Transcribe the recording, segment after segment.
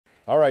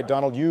All right,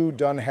 Donald, you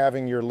done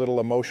having your little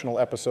emotional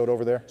episode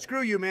over there?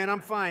 Screw you, man. I'm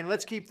fine.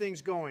 Let's keep things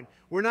going.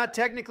 We're not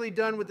technically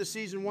done with the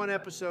season 1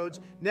 episodes.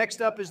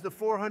 Next up is the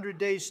 400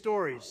 Days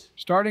stories.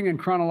 Starting in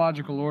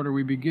chronological order,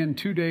 we begin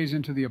 2 days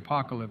into the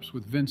apocalypse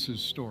with Vince's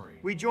story.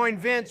 We join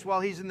Vince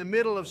while he's in the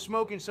middle of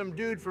smoking some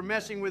dude for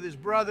messing with his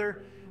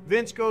brother.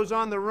 Vince goes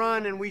on the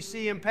run and we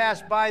see him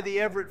pass by the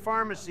Everett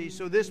pharmacy,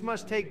 so this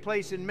must take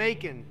place in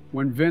Macon.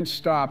 When Vince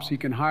stops, he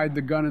can hide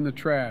the gun in the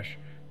trash,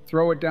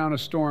 throw it down a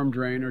storm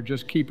drain, or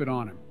just keep it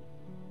on him.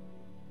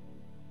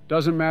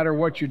 Doesn't matter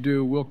what you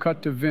do, we'll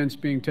cut to Vince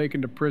being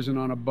taken to prison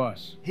on a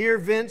bus. Here,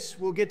 Vince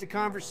will get to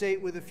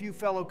conversate with a few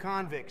fellow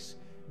convicts.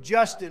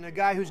 Justin, a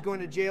guy who's going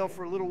to jail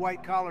for a little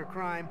white-collar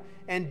crime,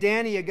 and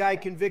Danny, a guy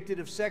convicted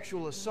of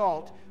sexual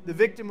assault, the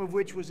victim of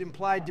which was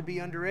implied to be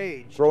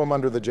underage. Throw him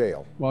under the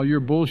jail. While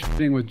you're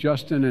bullshitting with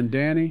Justin and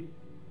Danny,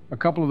 a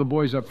couple of the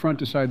boys up front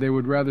decide they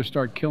would rather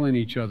start killing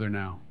each other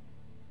now.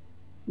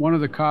 One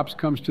of the cops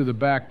comes to the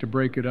back to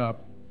break it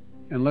up,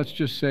 and let's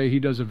just say he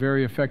does a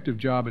very effective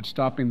job at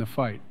stopping the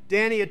fight.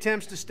 Danny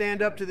attempts to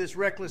stand up to this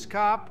reckless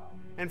cop,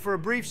 and for a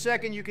brief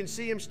second you can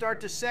see him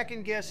start to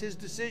second-guess his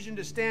decision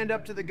to stand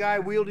up to the guy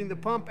wielding the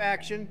pump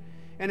action,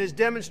 and has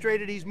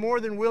demonstrated he's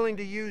more than willing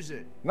to use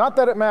it. Not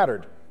that it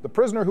mattered. The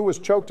prisoner who was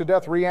choked to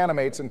death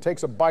reanimates and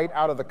takes a bite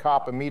out of the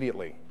cop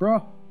immediately.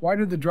 Bruh, why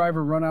did the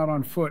driver run out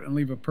on foot and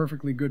leave a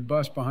perfectly good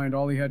bus behind?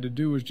 All he had to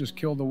do was just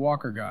kill the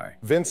Walker guy.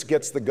 Vince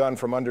gets the gun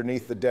from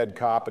underneath the dead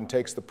cop and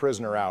takes the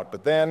prisoner out,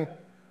 but then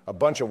a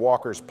bunch of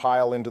walkers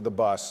pile into the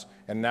bus,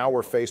 and now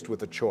we're faced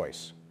with a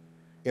choice.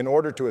 In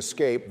order to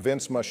escape,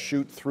 Vince must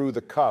shoot through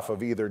the cuff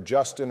of either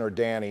Justin or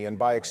Danny, and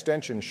by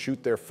extension,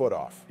 shoot their foot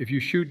off. If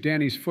you shoot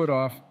Danny's foot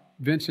off,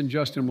 Vince and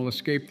Justin will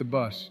escape the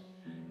bus.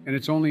 And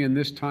it's only in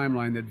this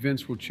timeline that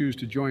Vince will choose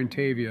to join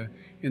Tavia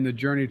in the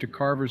journey to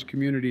Carver's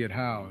community at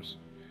Howe's.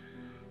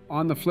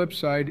 On the flip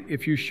side,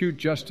 if you shoot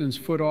Justin's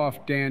foot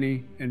off,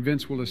 Danny and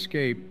Vince will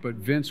escape, but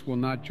Vince will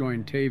not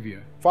join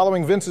Tavia.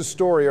 Following Vince's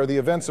story are the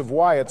events of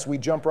Wyatt's. We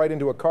jump right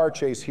into a car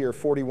chase here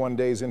 41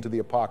 days into the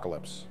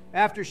apocalypse.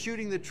 After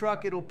shooting the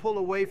truck, it'll pull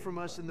away from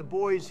us, and the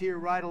boys here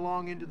ride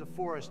along into the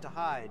forest to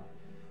hide.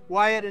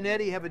 Wyatt and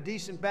Eddie have a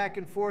decent back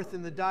and forth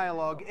in the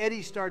dialogue.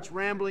 Eddie starts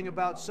rambling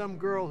about some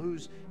girl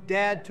whose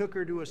dad took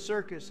her to a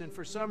circus, and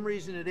for some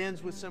reason it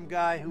ends with some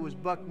guy who was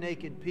buck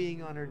naked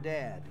peeing on her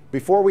dad.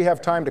 Before we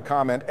have time to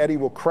comment, Eddie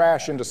will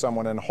crash into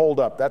someone and hold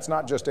up. That's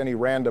not just any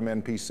random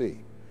NPC.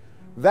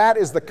 That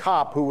is the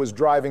cop who was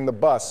driving the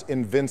bus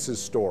in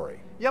Vince's story.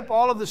 Yep,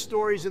 all of the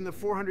stories in the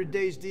 400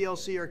 Days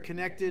DLC are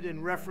connected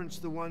and reference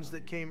the ones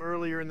that came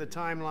earlier in the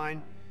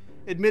timeline.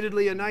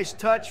 Admittedly, a nice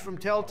touch from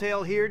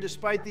Telltale here,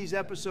 despite these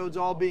episodes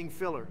all being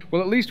filler.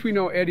 Well, at least we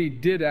know Eddie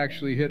did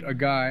actually hit a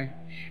guy,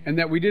 and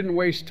that we didn't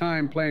waste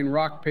time playing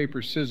rock,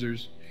 paper,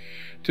 scissors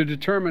to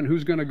determine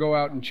who's going to go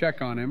out and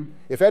check on him.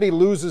 If Eddie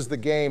loses the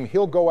game,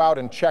 he'll go out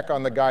and check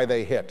on the guy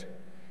they hit.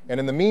 And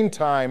in the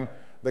meantime,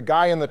 the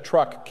guy in the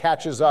truck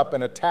catches up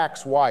and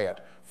attacks Wyatt,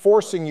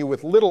 forcing you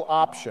with little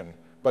option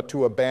but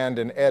to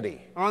abandon Eddie.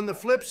 On the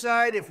flip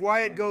side, if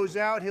Wyatt goes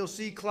out, he'll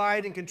see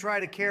Clyde and can try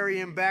to carry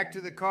him back to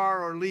the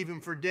car or leave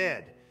him for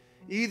dead.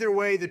 Either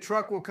way, the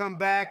truck will come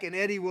back and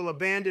Eddie will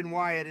abandon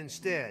Wyatt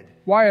instead.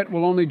 Wyatt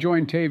will only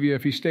join Tavia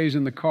if he stays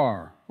in the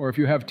car, or if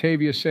you have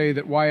Tavia say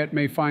that Wyatt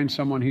may find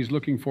someone he's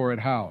looking for at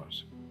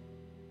Howe's,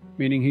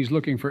 meaning he's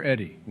looking for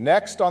Eddie.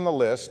 Next on the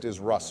list is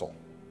Russell,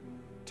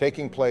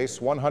 taking place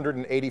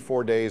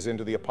 184 days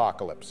into the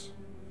apocalypse.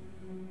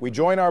 We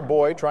join our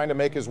boy trying to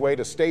make his way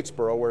to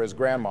Statesboro where his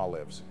grandma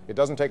lives. It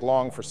doesn't take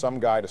long for some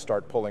guy to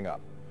start pulling up.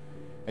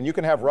 And you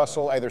can have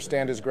Russell either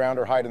stand his ground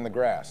or hide in the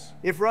grass.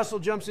 If Russell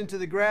jumps into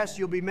the grass,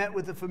 you'll be met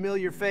with a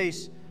familiar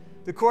face.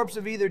 The corpse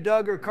of either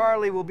Doug or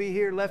Carly will be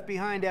here left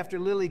behind after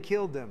Lily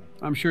killed them.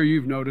 I'm sure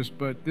you've noticed,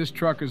 but this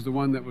truck is the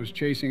one that was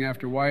chasing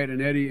after Wyatt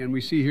and Eddie, and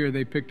we see here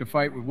they picked a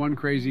fight with one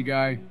crazy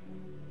guy,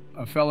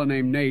 a fella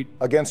named Nate.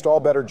 Against all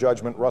better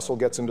judgment, Russell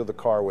gets into the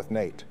car with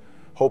Nate,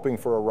 hoping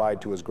for a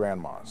ride to his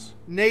grandma's.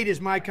 Nate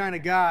is my kind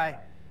of guy,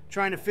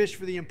 trying to fish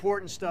for the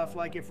important stuff,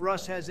 like if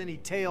Russ has any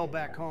tail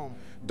back home.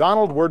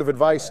 Donald, word of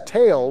advice,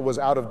 tail was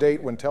out of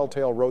date when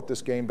Telltale wrote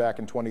this game back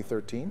in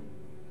 2013.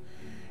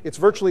 It's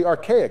virtually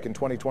archaic in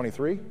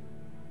 2023.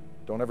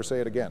 Don't ever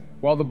say it again.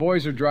 While the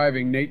boys are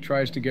driving, Nate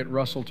tries to get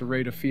Russell to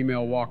rate a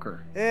female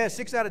walker.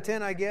 6 out of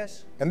 10, I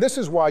guess. And this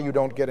is why you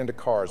don't get into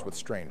cars with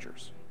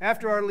strangers.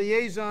 After our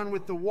liaison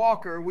with the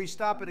walker, we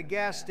stop at a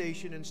gas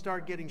station and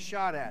start getting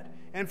shot at.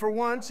 And for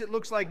once, it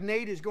looks like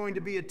Nate is going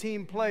to be a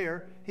team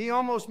player. He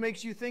almost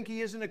makes you think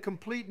he isn't a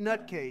complete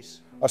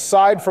nutcase.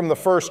 Aside from the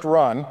first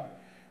run,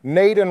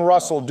 Nate and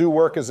Russell do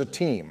work as a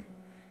team,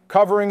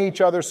 covering each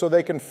other so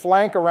they can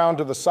flank around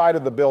to the side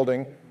of the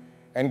building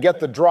and get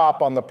the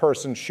drop on the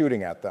person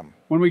shooting at them.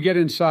 When we get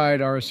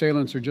inside, our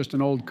assailants are just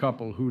an old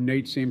couple who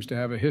Nate seems to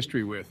have a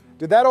history with.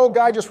 Did that old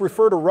guy just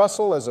refer to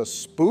Russell as a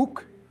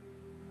spook?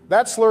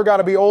 That slur got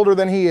to be older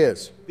than he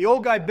is. The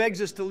old guy begs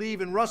us to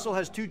leave, and Russell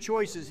has two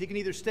choices. He can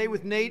either stay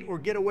with Nate or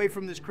get away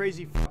from this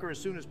crazy fucker as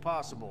soon as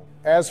possible.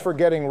 As for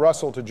getting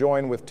Russell to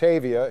join with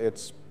Tavia,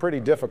 it's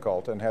pretty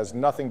difficult and has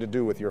nothing to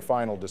do with your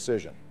final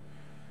decision.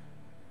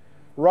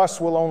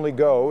 Russ will only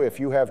go if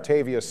you have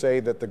Tavia say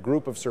that the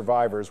group of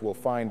survivors will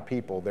find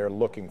people they're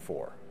looking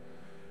for.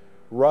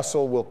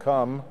 Russell will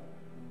come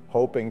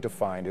hoping to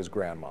find his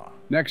grandma.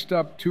 Next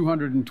up,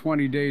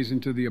 220 days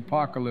into the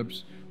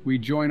apocalypse, we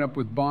join up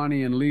with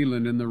Bonnie and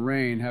Leland in the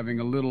rain having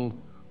a little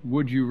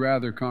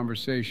would-you-rather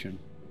conversation.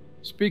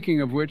 Speaking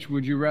of which,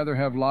 would you rather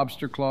have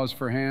lobster claws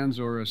for hands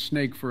or a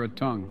snake for a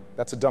tongue?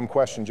 That's a dumb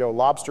question, Joe.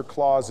 Lobster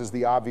claws is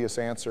the obvious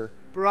answer.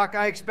 Barack,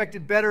 I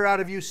expected better out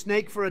of you.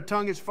 Snake for a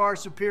tongue is far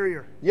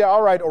superior. Yeah,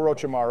 all right,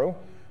 Orochimaru.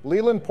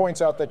 Leland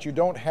points out that you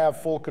don't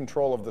have full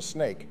control of the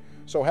snake,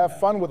 so have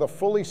fun with a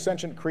fully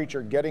sentient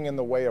creature getting in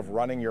the way of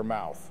running your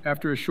mouth.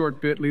 After a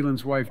short bit,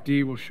 Leland's wife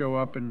Dee will show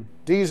up and...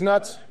 Dee's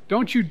nuts?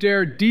 Don't you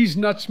dare Dee's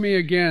nuts me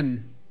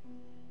again.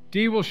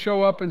 Dee will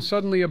show up and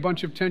suddenly a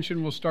bunch of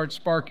tension will start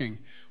sparking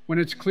when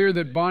it's clear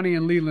that Bonnie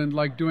and Leland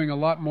like doing a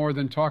lot more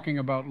than talking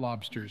about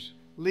lobsters.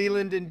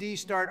 Leland and Dee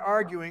start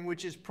arguing,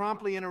 which is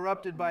promptly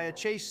interrupted by a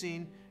chase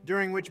scene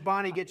during which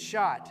Bonnie gets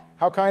shot.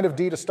 How kind of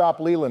Dee to stop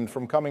Leland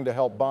from coming to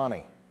help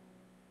Bonnie.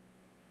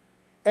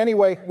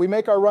 Anyway, we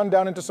make our run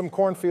down into some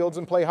cornfields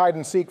and play hide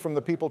and seek from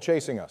the people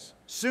chasing us.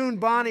 Soon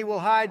Bonnie will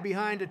hide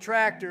behind a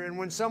tractor, and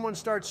when someone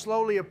starts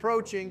slowly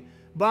approaching,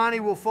 Bonnie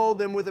will fold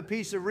them with a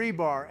piece of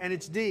rebar, and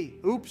it's Dee.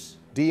 Oops.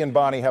 Dee and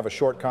Bonnie have a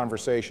short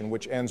conversation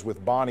which ends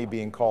with Bonnie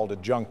being called a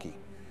junkie.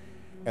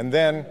 And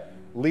then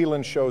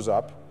Leland shows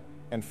up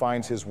and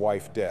finds his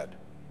wife dead.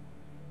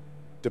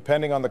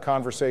 Depending on the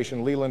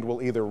conversation, Leland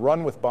will either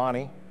run with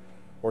Bonnie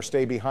or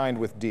stay behind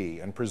with Dee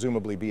and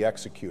presumably be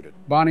executed.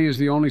 Bonnie is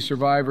the only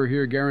survivor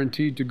here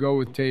guaranteed to go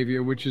with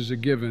Tavia, which is a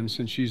given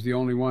since she's the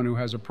only one who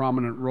has a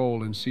prominent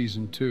role in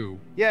season 2.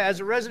 Yeah,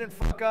 as a resident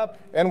fuck-up.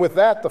 And with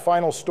that, the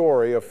final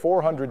story of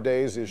 400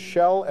 Days is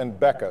Shell and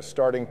Becca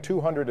starting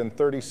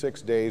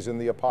 236 days in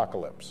the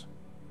apocalypse.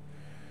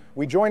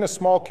 We join a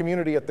small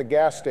community at the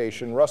gas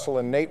station Russell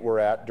and Nate were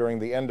at during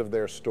the end of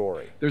their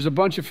story. There's a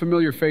bunch of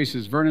familiar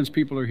faces. Vernon's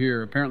people are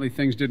here. Apparently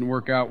things didn't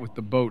work out with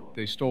the boat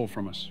they stole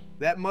from us.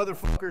 That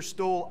motherfucker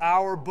stole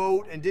our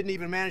boat and didn't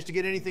even manage to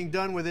get anything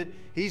done with it.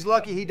 He's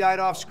lucky he died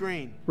off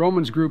screen.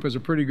 Roman's group has a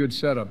pretty good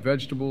setup.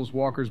 Vegetables,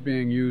 walkers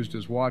being used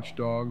as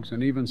watchdogs,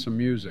 and even some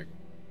music.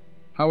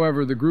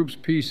 However, the group's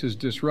peace is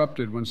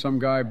disrupted when some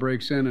guy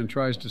breaks in and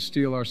tries to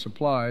steal our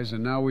supplies,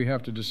 and now we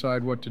have to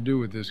decide what to do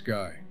with this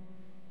guy.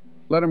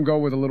 Let him go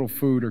with a little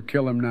food or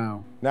kill him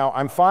now. Now,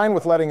 I'm fine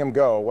with letting him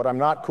go. What I'm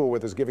not cool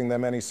with is giving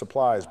them any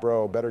supplies,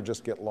 bro. Better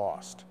just get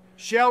lost.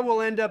 Shell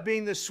will end up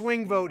being the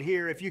swing vote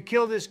here. If you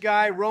kill this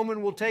guy,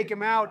 Roman will take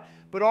him out,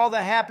 but all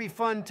the happy,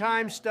 fun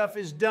time stuff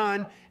is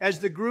done as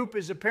the group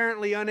is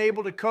apparently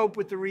unable to cope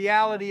with the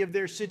reality of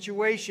their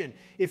situation.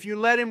 If you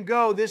let him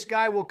go, this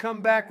guy will come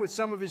back with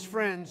some of his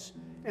friends,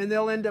 and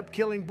they'll end up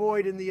killing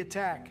Boyd in the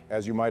attack.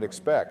 As you might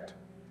expect,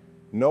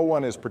 no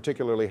one is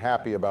particularly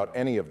happy about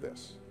any of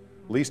this.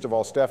 Least of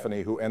all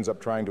Stephanie, who ends up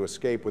trying to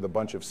escape with a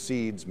bunch of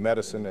seeds,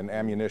 medicine, and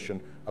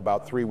ammunition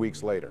about 3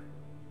 weeks later.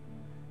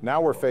 Now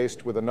we're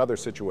faced with another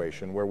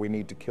situation where we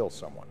need to kill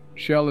someone.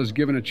 Shell is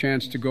given a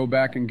chance to go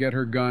back and get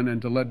her gun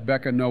and to let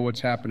Becca know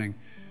what's happening.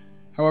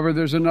 However,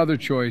 there's another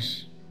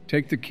choice.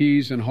 Take the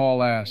keys and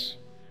haul ass.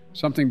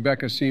 Something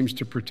Becca seems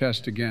to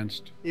protest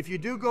against. If you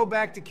do go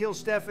back to kill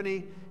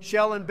Stephanie,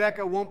 Shell and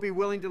Becca won't be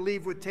willing to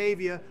leave with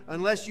Tavia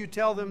unless you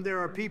tell them there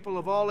are people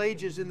of all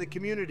ages in the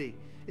community.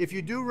 If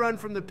you do run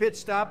from the pit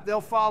stop, they'll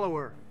follow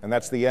her. And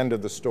that's the end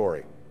of the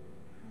story.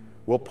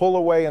 We'll pull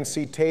away and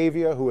see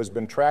Tavia, who has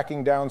been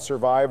tracking down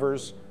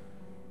survivors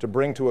to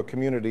bring to a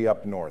community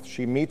up north.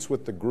 She meets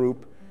with the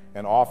group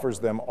and offers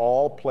them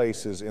all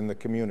places in the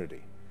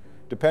community.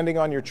 Depending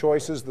on your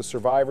choices, the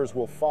survivors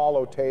will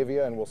follow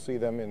Tavia, and we'll see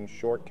them in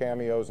short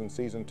cameos in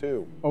season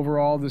 2.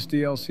 Overall, this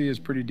DLC is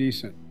pretty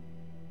decent.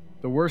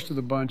 The worst of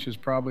the bunch is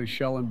probably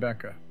Shell and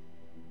Becca.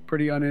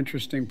 Pretty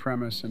uninteresting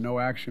premise and no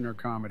action or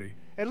comedy.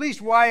 At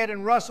least Wyatt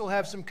and Russell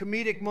have some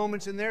comedic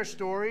moments in their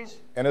stories.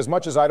 And as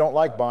much as I don't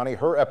like Bonnie,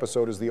 her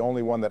episode is the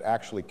only one that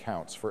actually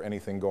counts for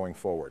anything going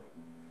forward.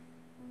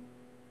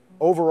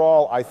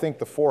 Overall, I think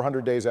the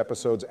 400 Days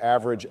episodes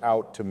average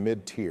out to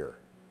mid-tier.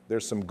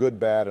 There's some good,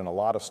 bad, and a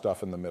lot of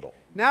stuff in the middle.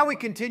 Now we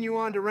continue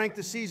on to rank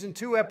the season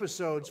 2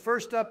 episodes.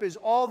 First up is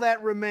All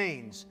That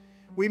Remains.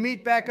 We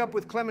meet back up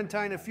with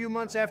Clementine a few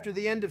months after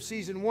the end of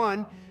season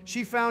 1.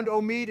 She found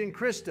Omid and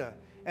Krista,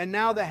 and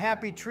now the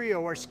happy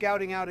trio are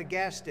scouting out a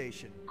gas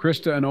station.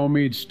 Krista and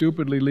Omid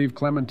stupidly leave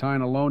Clementine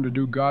alone to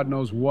do God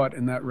knows what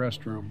in that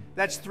restroom.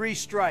 That's 3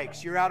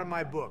 strikes. You're out of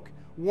my book.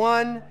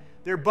 1,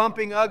 they're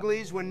bumping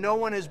uglies when no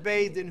one has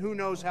bathed in who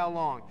knows how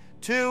long.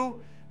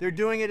 2, they're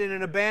doing it in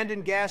an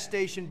abandoned gas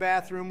station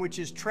bathroom, which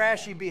is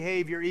trashy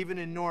behavior even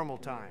in normal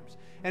times.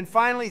 And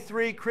finally,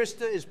 3,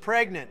 Krista is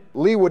pregnant.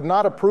 Lee would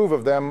not approve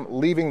of them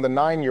leaving the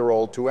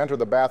 9-year-old to enter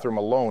the bathroom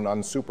alone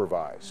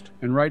unsupervised.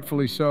 And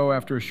rightfully so.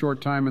 After a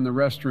short time in the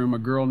restroom, a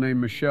girl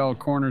named Michelle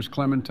corners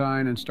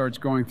Clementine and starts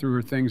going through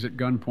her things at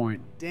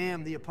gunpoint.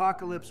 Damn, the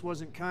apocalypse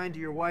wasn't kind to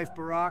your wife,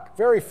 Barack.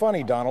 Very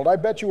funny, Donald. I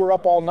bet you were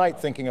up all night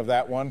thinking of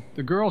that one.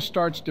 The girl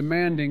starts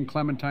demanding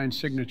Clementine's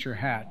signature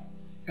hat,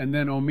 and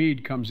then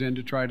Omid comes in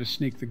to try to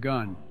sneak the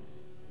gun.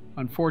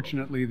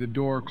 Unfortunately, the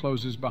door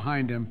closes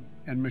behind him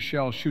and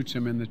Michelle shoots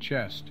him in the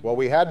chest. Well,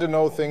 we had to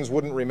know things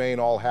wouldn't remain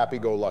all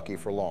happy-go-lucky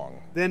for long.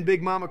 Then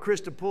Big Mama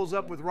Krista pulls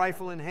up with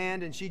rifle in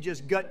hand and she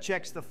just gut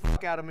checks the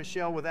fuck out of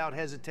Michelle without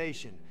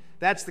hesitation.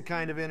 That's the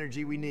kind of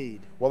energy we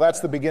need. Well, that's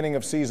the beginning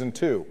of season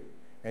 2,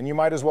 and you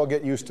might as well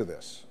get used to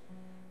this.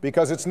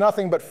 Because it's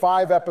nothing but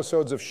 5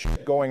 episodes of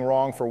shit going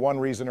wrong for one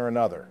reason or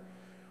another.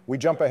 We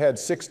jump ahead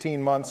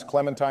 16 months,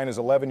 Clementine is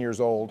 11 years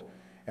old,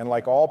 and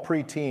like all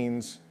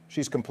preteens,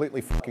 she's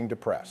completely fucking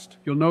depressed.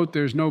 You'll note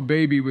there's no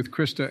baby with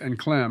Krista and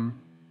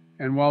Clem,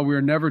 and while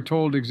we're never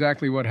told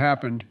exactly what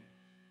happened,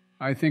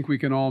 I think we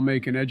can all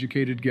make an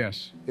educated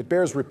guess. It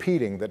bears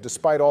repeating that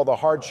despite all the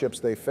hardships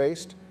they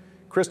faced,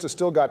 Krista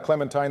still got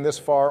Clementine this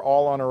far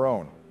all on her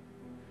own.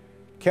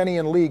 Kenny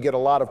and Lee get a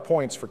lot of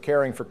points for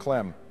caring for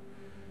Clem,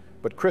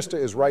 but Krista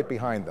is right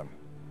behind them.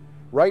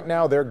 Right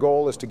now, their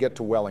goal is to get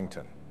to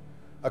Wellington,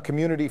 a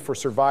community for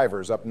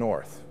survivors up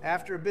north.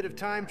 After a bit of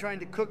time trying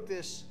to cook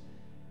this,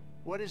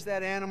 what is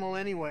that animal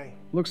anyway?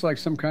 Looks like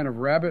some kind of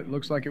rabbit.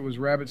 Looks like it was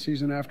rabbit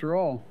season after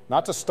all.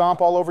 Not to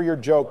stomp all over your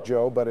joke,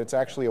 Joe, but it's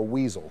actually a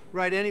weasel.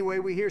 Right, anyway,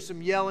 we hear some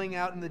yelling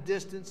out in the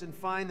distance and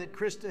find that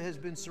Krista has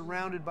been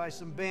surrounded by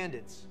some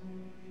bandits.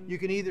 You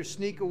can either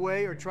sneak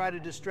away or try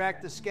to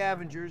distract the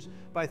scavengers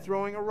by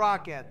throwing a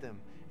rock at them.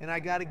 And I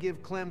gotta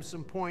give Clem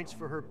some points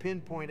for her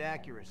pinpoint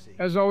accuracy.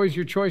 As always,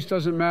 your choice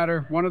doesn't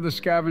matter. One of the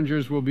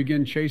scavengers will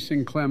begin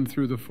chasing Clem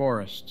through the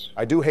forests.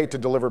 I do hate to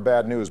deliver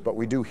bad news, but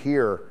we do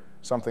hear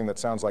something that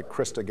sounds like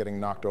Krista getting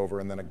knocked over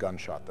and then a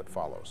gunshot that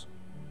follows.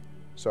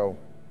 So,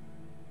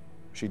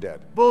 she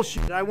dead.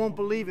 Bullshit, I won't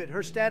believe it.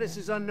 Her status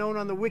is unknown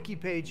on the wiki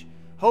page.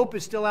 Hope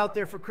is still out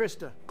there for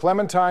Krista.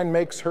 Clementine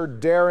makes her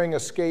daring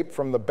escape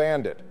from the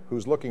bandit,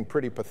 who's looking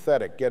pretty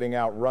pathetic, getting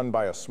outrun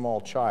by a small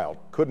child.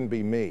 Couldn't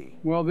be me.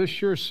 Well, this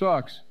sure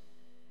sucks.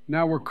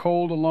 Now we're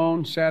cold,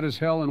 alone, sad as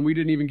hell, and we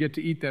didn't even get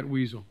to eat that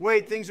weasel.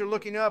 Wait, things are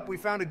looking up. We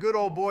found a good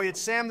old boy.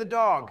 It's Sam the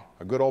dog.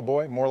 A good old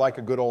boy? More like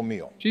a good old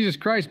meal. Jesus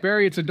Christ,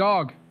 Barry, it's a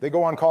dog. They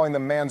go on calling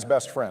them man's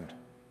best friend.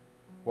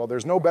 Well,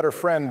 there's no better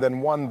friend than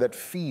one that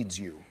feeds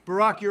you.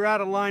 Barack, you're out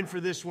of line for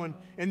this one,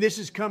 and this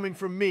is coming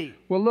from me.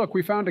 Well, look,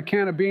 we found a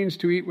can of beans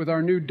to eat with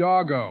our new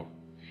doggo.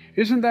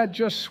 Isn't that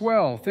just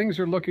swell? Things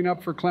are looking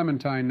up for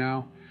Clementine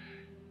now.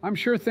 I'm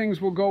sure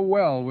things will go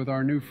well with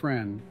our new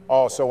friend.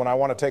 Oh, so when I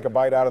want to take a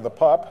bite out of the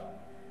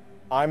pup,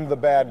 I'm the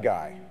bad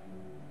guy.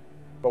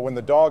 But when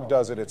the dog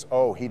does it, it's,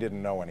 oh, he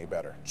didn't know any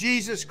better.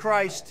 Jesus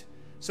Christ.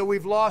 So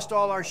we've lost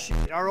all our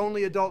shit, our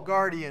only adult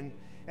guardian.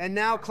 And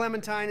now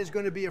Clementine is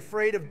going to be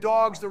afraid of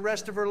dogs the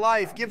rest of her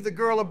life. Give the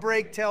girl a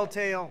break,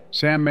 Telltale.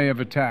 Sam may have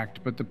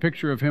attacked, but the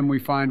picture of him we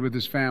find with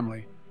his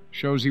family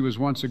shows he was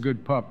once a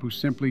good pup who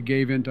simply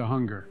gave in to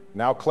hunger.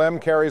 Now Clem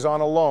carries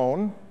on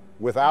alone,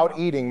 without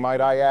eating,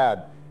 might I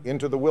add,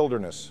 into the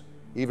wilderness,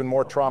 even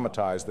more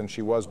traumatized than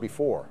she was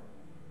before.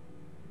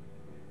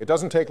 It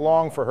doesn't take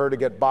long for her to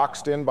get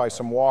boxed in by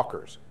some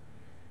walkers,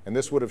 and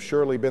this would have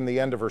surely been the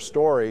end of her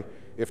story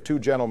if 2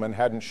 gentlemen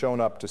hadn't shown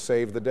up to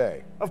save the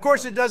day. Of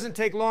course, it doesn't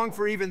take long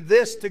for even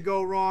this to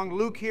go wrong.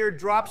 Luke here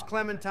drops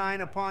Clementine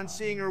upon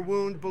seeing her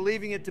wound,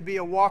 believing it to be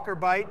a walker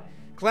bite.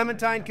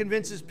 Clementine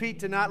convinces Pete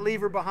to not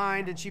leave her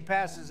behind, and she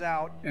passes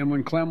out. And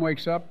when Clem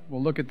wakes up,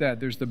 well, look at that.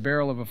 There's the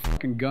barrel of a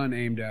fucking gun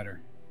aimed at her.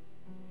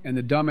 And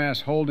the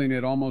dumbass holding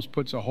it almost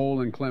puts a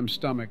hole in Clem's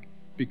stomach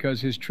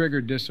because his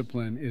trigger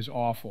discipline is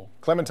awful.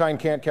 Clementine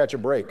can't catch a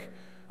break.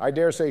 I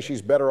dare say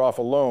she's better off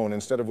alone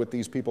instead of with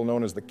these people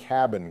known as the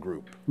Cabin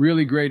Group.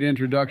 Really great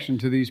introduction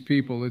to these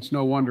people. It's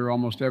no wonder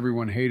almost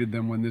everyone hated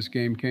them when this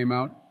game came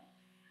out.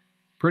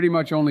 Pretty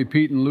much only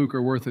Pete and Luke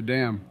are worth a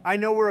damn. I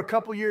know we're a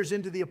couple years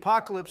into the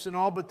apocalypse and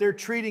all, but they're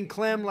treating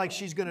Clem like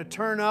she's going to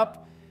turn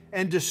up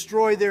and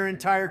destroy their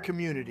entire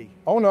community.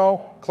 Oh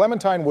no,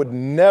 Clementine would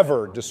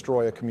never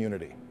destroy a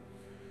community.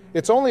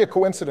 It's only a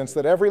coincidence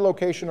that every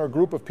location or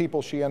group of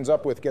people she ends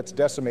up with gets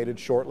decimated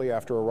shortly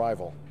after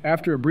arrival.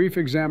 After a brief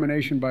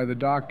examination by the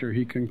doctor,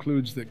 he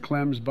concludes that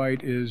Clem's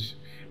bite is,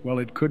 well,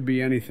 it could be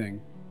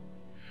anything.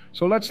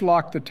 So let's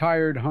lock the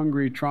tired,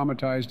 hungry,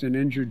 traumatized, and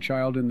injured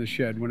child in the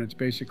shed when it's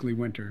basically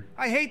winter.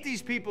 I hate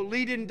these people.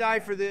 Lee didn't die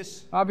for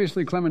this.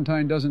 Obviously,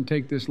 Clementine doesn't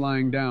take this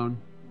lying down.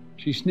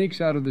 She sneaks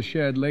out of the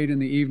shed late in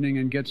the evening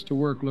and gets to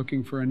work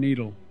looking for a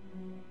needle,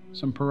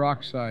 some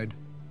peroxide,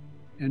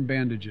 and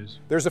bandages.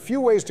 There's a few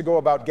ways to go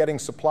about getting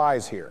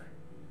supplies here.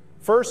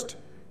 First,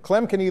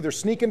 Clem can either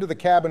sneak into the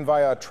cabin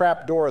via a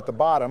trap door at the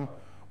bottom,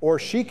 or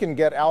she can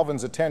get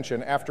Alvin's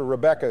attention after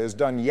Rebecca is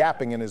done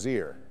yapping in his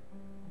ear.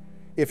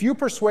 If you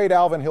persuade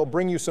Alvin, he'll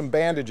bring you some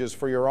bandages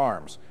for your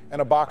arms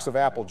and a box of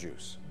apple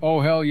juice. Oh,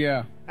 hell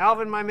yeah.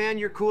 Alvin, my man,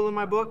 you're cool in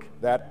my book?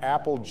 That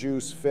apple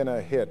juice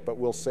finna hit, but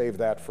we'll save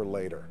that for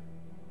later.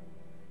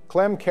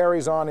 Clem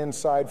carries on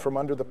inside from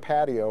under the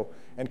patio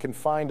and can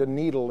find a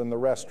needle in the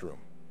restroom.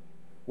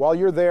 While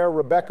you're there,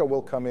 Rebecca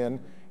will come in,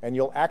 and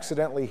you'll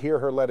accidentally hear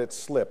her let it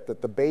slip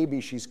that the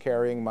baby she's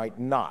carrying might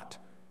not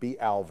be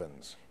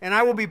Alvin's. And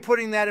I will be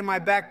putting that in my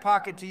back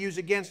pocket to use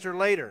against her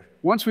later.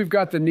 Once we've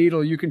got the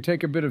needle, you can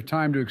take a bit of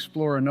time to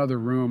explore another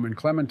room, and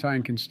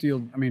Clementine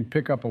can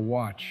pick up a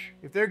watch.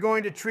 If they're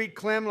going to treat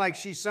Clem like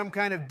she's some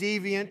kind of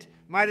deviant,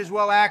 might as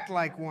well act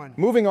like one.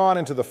 Moving on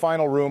into the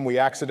final room, we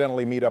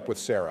accidentally meet up with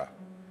Sarah.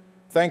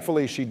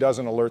 Thankfully, she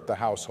doesn't alert the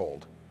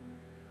household.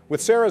 With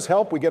Sarah's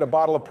help, we get a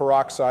bottle of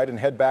peroxide and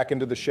head back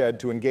into the shed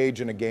to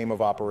engage in a game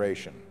of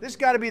Operation. This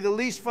got to be the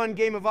least fun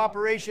game of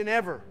Operation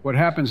ever. What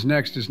happens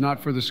next is not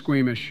for the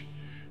squeamish.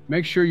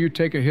 Make sure you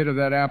take a hit of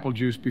that apple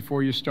juice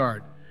before you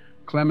start.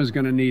 Clem is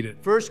going to need it.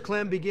 First,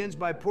 Clem begins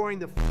by pouring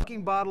the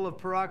fucking bottle of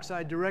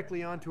peroxide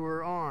directly onto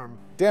her arm.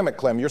 Damn it,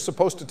 Clem, you're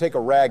supposed to take a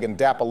rag and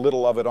dap a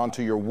little of it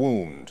onto your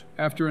wound.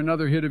 After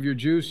another hit of your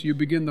juice, you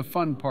begin the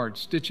fun part,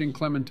 stitching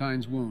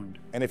Clementine's wound.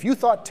 And if you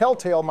thought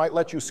Telltale might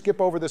let you skip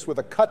over this with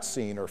a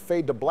cutscene or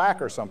fade to black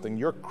or something,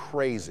 you're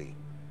crazy.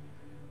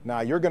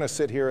 Now, you're going to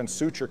sit here and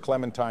suture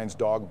Clementine's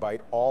dog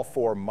bite all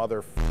 4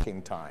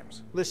 motherfucking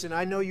times. Listen,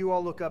 I know you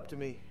all look up to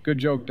me. Good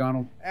joke,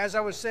 Donald. As I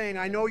was saying,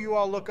 I know you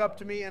all look up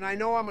to me, and I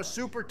know I'm a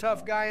super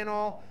tough guy and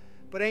all,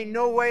 but ain't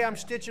no way I'm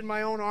stitching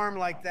my own arm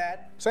like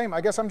that. Same,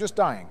 I guess I'm just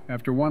dying.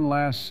 After one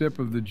last sip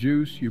of the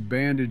juice, you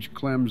bandage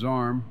Clem's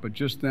arm, but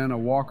just then a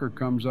walker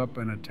comes up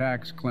and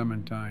attacks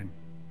Clementine.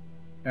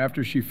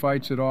 After she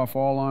fights it off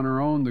all on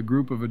her own, the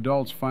group of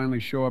adults finally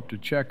show up to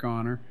check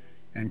on her,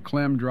 and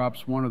Clem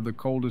drops one of the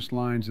coldest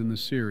lines in the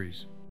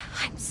series.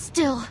 I'm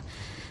still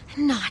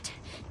not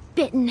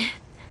bitten.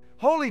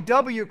 Holy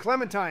W,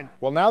 Clementine.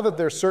 Well, now that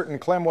they're certain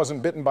Clem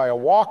wasn't bitten by a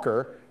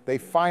walker, they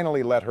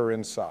finally let her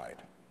inside.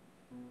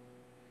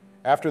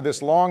 After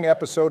this long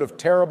episode of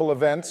terrible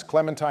events,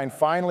 Clementine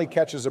finally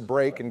catches a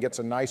break and gets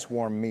a nice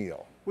warm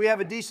meal. We have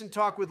a decent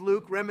talk with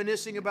Luke,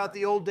 reminiscing about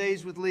the old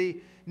days with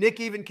Lee.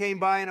 Nick even came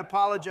by and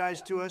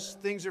apologized to us.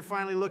 Things are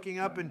finally looking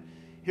up, and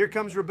here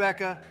comes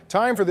Rebecca.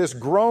 Time for this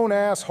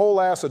grown-ass,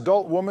 whole-ass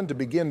adult woman to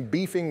begin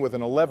beefing with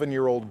an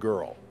 11-year-old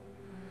girl.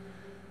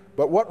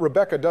 But what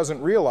Rebecca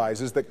doesn't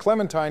realize is that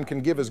Clementine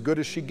can give as good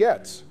as she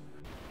gets.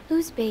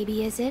 Whose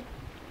baby is it?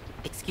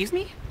 Excuse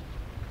me?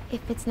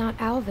 If it's not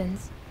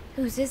Alvin's,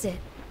 whose is it?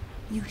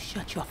 You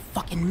shut your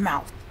fucking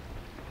mouth.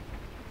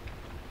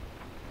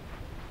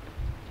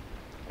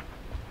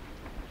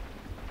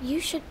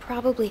 You should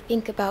probably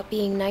think about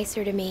being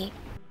nicer to me.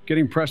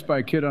 Getting pressed by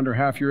a kid under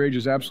half your age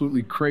is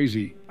absolutely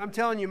crazy. I'm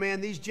telling you,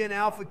 man, these Gen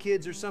Alpha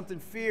kids are something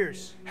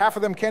fierce. Half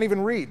of them can't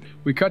even read.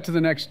 We cut to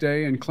the next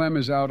day, and Clem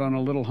is out on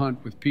a little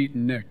hunt with Pete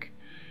and Nick.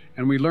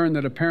 And we learn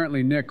that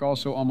apparently Nick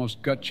also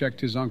almost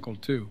gut-checked his uncle,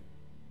 too.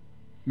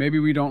 Maybe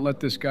we don't let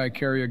this guy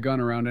carry a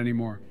gun around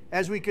anymore.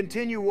 As we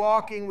continue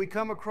walking, we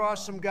come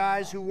across some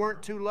guys who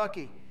weren't too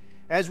lucky.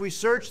 As we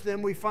search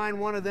them, we find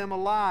one of them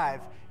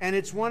alive, and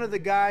it's one of the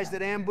guys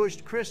that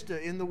ambushed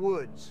Krista in the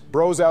woods.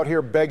 Bro's out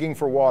here begging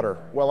for water.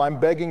 Well, I'm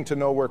begging to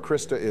know where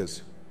Krista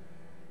is.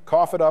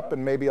 Cough it up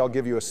and maybe I'll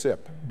give you a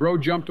sip. Bro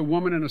jumped a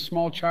woman and a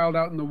small child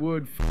out in the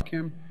wood. Fuck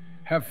him.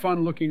 Have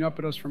fun looking up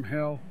at us from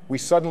hell. We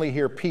suddenly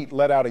hear Pete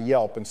let out a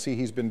yelp and see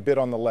he's been bit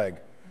on the leg.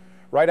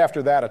 Right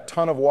after that, a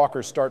ton of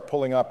walkers start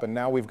pulling up, and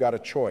now we've got a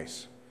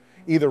choice.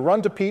 Either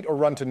run to Pete or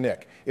run to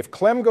Nick. If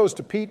Clem goes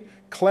to Pete,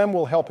 Clem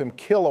will help him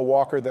kill a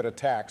walker that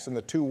attacks, and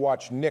the two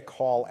watch Nick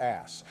haul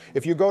ass.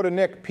 If you go to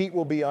Nick, Pete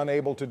will be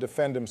unable to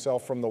defend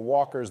himself from the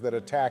walkers that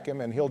attack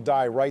him, and he'll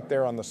die right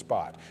there on the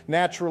spot.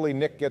 Naturally,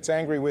 Nick gets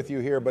angry with you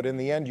here, but in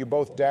the end, you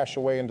both dash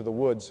away into the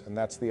woods, and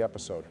that's the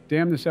episode.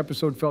 Damn, this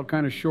episode felt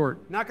kind of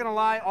short. Not gonna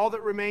lie, All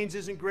That Remains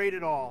isn't great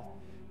at all.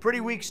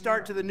 Pretty weak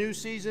start to the new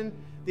season.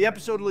 The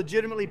episode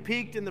legitimately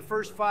peaked in the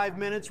first 5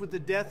 minutes with the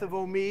death of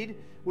Omid,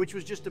 which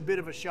was just a bit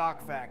of a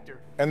shock factor.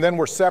 And then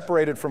we're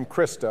separated from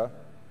Krista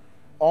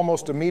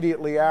almost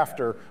immediately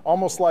after,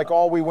 almost like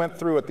all we went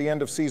through at the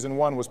end of season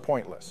 1 was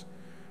pointless.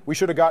 We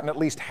should have gotten at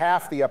least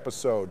half the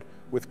episode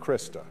with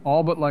Krista.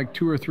 All but like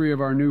 2 or 3 of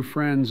our new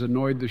friends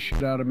annoyed the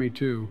shit out of me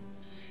too.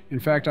 In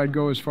fact, I'd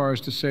go as far as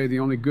to say the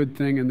only good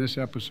thing in this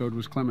episode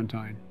was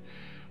Clementine.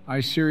 I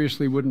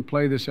seriously wouldn't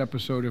play this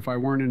episode if I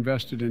weren't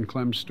invested in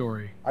Clem's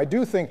story. I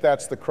do think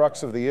that's the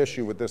crux of the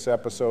issue with this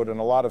episode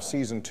and a lot of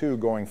season 2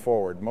 going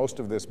forward. Most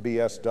of this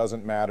BS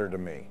doesn't matter to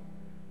me.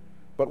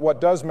 But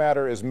what does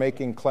matter is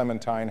making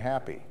Clementine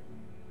happy.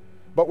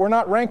 But we're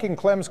not ranking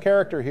Clem's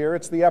character here,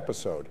 it's the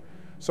episode.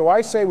 So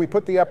I say we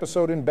put the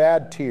episode in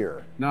bad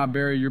tier. Nah,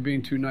 Barry, you're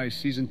being too nice.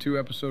 Season 2,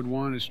 episode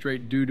 1 is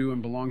straight doo-doo and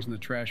belongs in the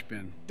trash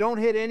bin. Don't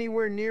hit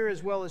anywhere near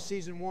as well as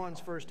season 1's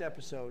first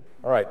episode.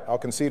 All right, I'll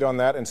concede on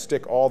that and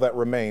stick All That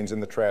Remains in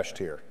the trash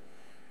tier.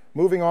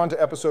 Moving on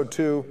to episode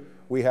 2,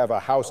 we have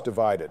A House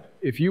Divided.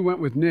 If you went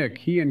with Nick,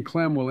 he and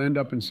Clem will end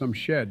up in some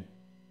shed.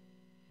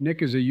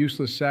 Nick is a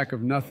useless sack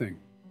of nothing.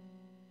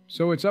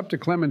 So it's up to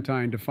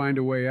Clementine to find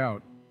a way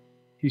out.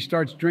 He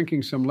starts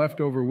drinking some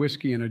leftover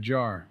whiskey in a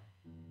jar.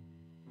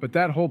 But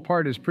that whole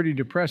part is pretty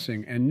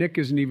depressing, and Nick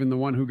isn't even the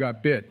one who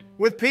got bit.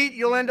 With Pete,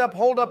 you'll end up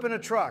holed up in a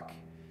truck.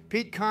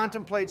 Pete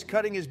contemplates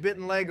cutting his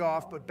bitten leg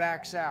off, but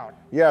backs out.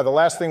 Yeah, the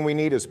last thing we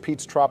need is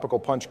Pete's tropical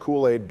punch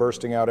Kool-Aid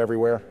bursting out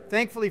everywhere.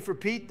 Thankfully for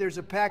Pete, there's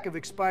a pack of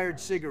expired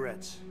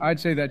cigarettes. I'd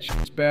say that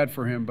shit's bad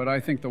for him, but I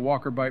think the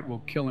walker bite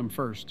will kill him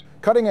first.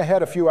 Cutting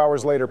ahead a few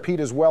hours later,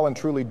 Pete is well and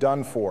truly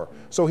done for,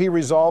 so he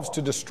resolves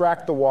to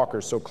distract the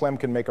walkers so Clem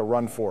can make a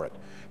run for it.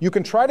 You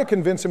can try to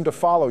convince him to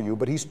follow you,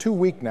 but he's too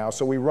weak now,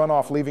 so we run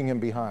off, leaving him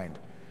behind.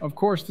 Of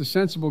course, the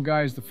sensible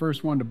guy is the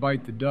first one to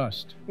bite the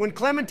dust. When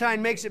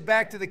Clementine makes it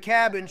back to the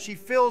cabin, she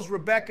fills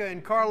Rebecca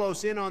and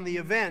Carlos in on the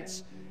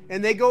events,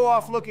 and they go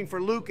off looking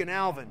for Luke and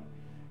Alvin.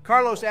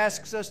 Carlos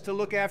asks us to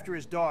look after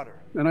his daughter.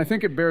 And I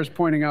think it bears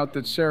pointing out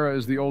that Sarah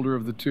is the older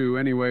of the two.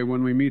 Anyway,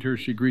 when we meet her,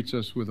 she greets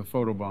us with a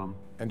photobomb.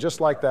 And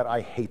just like that,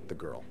 I hate the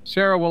girl.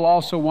 Sarah will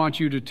also want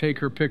you to take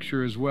her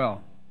picture as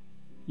well.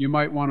 You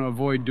might want to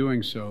avoid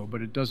doing so,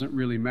 but it doesn't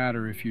really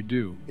matter if you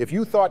do. If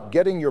you thought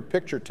getting your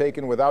picture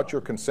taken without your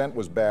consent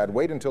was bad,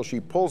 wait until she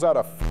pulls out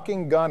a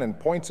fucking gun and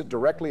points it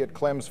directly at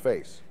Clem's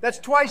face. That's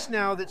twice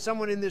now that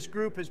someone in this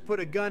group has put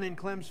a gun in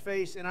Clem's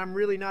face, and I'm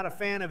really not a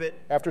fan of it.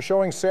 After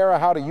showing Sarah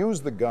how to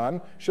use the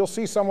gun, she'll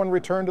see someone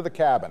return to the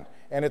cabin,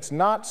 and it's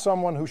not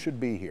someone who should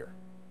be here.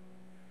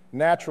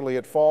 Naturally,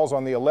 it falls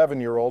on the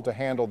 11-year-old to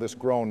handle this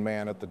grown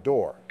man at the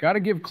door.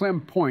 Gotta give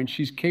Clem points.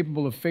 She's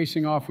capable of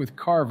facing off with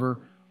Carver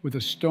with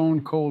a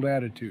stone-cold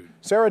attitude.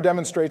 Sarah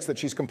demonstrates that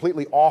she's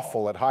completely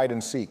awful at hide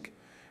and seek,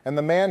 and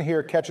the man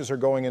here catches her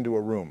going into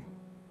a room.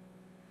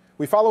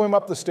 We follow him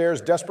up the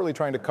stairs, desperately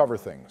trying to cover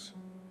things.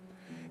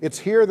 It's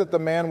here that the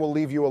man will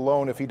leave you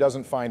alone if he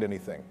doesn't find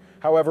anything.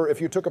 However,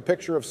 if you took a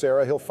picture of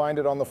Sarah, he'll find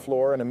it on the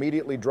floor and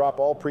immediately drop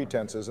all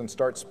pretenses and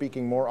start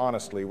speaking more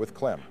honestly with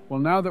Clem. Well,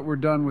 now that we're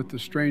done with the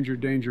stranger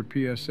danger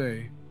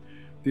PSA,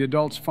 the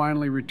adults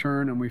finally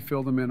return and we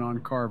fill them in on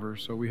Carver,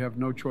 so we have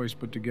no choice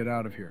but to get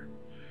out of here.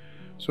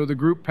 So the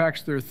group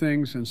packs their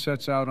things and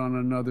sets out on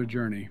another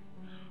journey.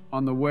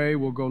 On the way,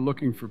 we'll go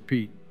looking for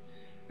Pete,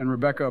 and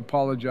Rebecca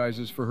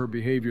apologizes for her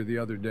behavior the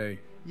other day.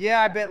 Yeah,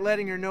 I bet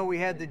letting her know we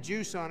had the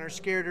juice on her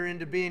scared her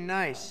into being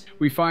nice.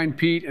 We find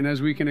Pete, and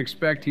as we can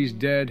expect, he's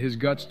dead, his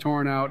guts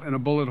torn out, and a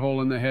bullet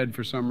hole in the head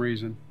for some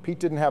reason. Pete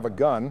didn't have a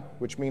gun,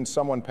 which means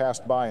someone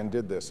passed by and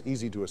did this.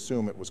 Easy to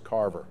assume it was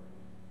Carver.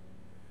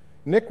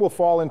 Nick will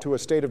fall into a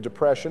state of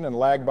depression and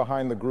lag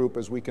behind the group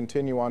as we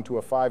continue on to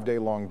a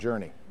 5-day-long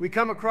journey. We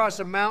come across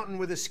a mountain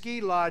with a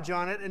ski lodge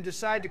on it and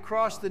decide to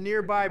cross the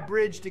nearby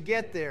bridge to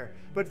get there.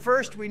 But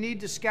first, we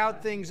need to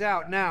scout things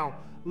out. Now,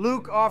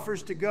 Luke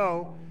offers to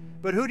go,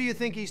 but who do you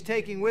think he's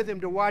taking with him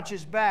to watch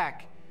his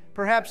back?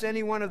 Perhaps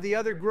any one of the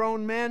other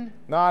grown men?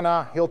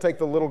 Nah, he'll take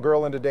the little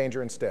girl into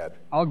danger instead.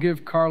 I'll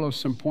give Carlos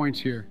some points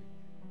here.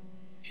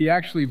 He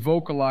actually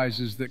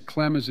vocalizes that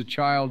Clem is a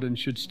child and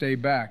should stay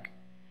back.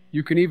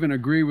 You can even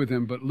agree with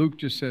him, but Luke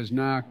just says,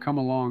 nah, come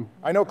along.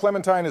 I know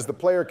Clementine is the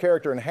player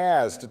character and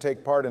has to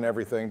take part in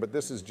everything, but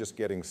this is just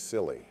getting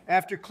silly.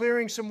 After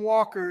clearing some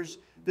walkers,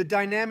 the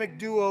dynamic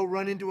duo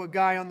run into a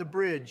guy on the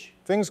bridge.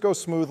 Things go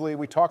smoothly.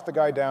 We talk the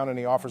guy down and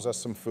he offers us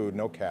some food,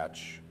 no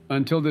catch.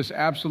 Until this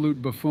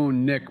absolute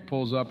buffoon Nick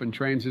pulls up and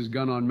trains his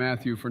gun on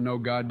Matthew for no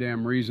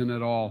goddamn reason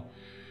at all.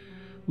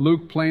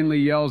 Luke plainly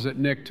yells at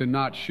Nick to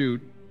not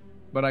shoot,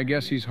 but I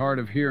guess he's hard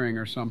of hearing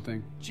or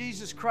something.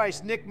 Jesus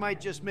Christ, Nick might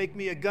just make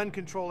me a gun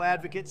control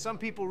advocate. Some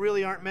people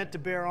really aren't meant to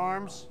bear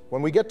arms.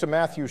 When we get to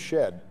Matthew's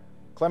shed,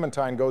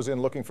 Clementine goes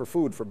in looking for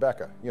food for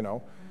Becca,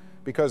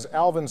 because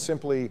Alvin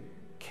simply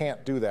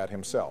can't do that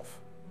himself.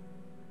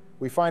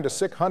 We find a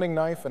sick hunting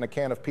knife and a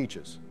can of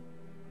peaches.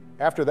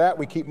 After that,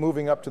 we keep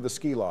moving up to the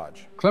ski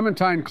lodge.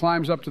 Clementine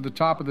climbs up to the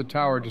top of the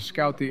tower to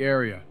scout the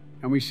area,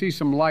 and we see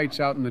some lights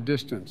out in the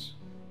distance.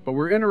 But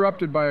we're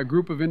interrupted by a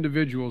group of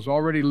individuals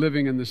already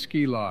living in the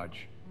ski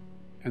lodge.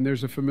 And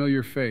there's a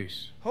familiar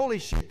face. Holy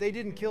shit, they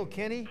didn't kill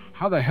Kenny?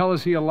 How the hell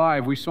is he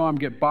alive? We saw him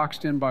get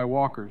boxed in by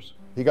walkers.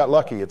 He got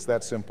lucky, it's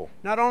that simple.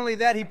 Not only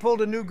that, he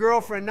pulled a new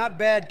girlfriend. Not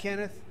bad,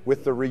 Kenneth.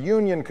 With the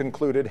reunion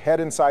concluded,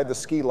 head inside the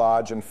ski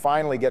lodge and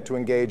finally get to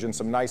engage in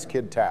some nice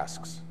kid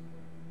tasks.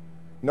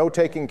 No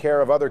taking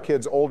care of other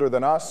kids older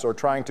than us or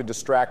trying to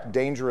distract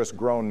dangerous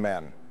grown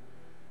men.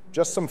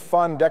 Just some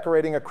fun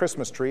decorating a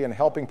Christmas tree and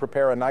helping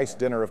prepare a nice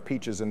dinner of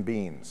peaches and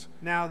beans.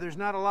 Now, there's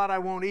not a lot I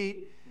won't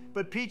eat,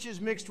 but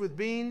peaches mixed with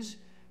beans,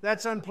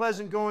 that's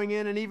unpleasant going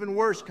in and even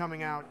worse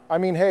coming out. I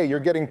mean, hey, you're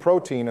getting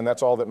protein and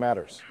that's all that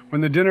matters.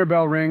 When the dinner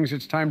bell rings,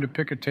 it's time to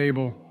pick a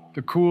table.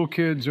 The cool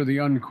kids or the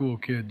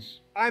uncool kids?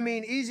 I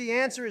mean, easy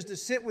answer is to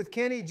sit with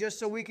Kenny just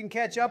so we can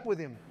catch up with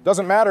him.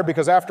 Doesn't matter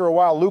because after a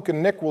while, Luke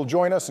and Nick will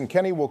join us and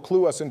Kenny will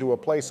clue us into a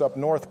place up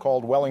north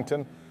called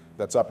Wellington.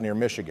 That's up near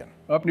Michigan.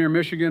 Up near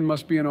Michigan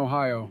must be in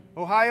Ohio.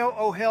 Ohio?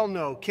 Oh, hell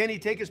no. Kenny,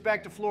 take us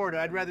back to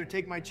Florida. I'd rather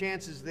take my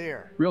chances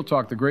there. Real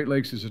talk, the Great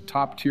Lakes is a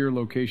top-tier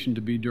location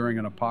to be during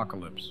an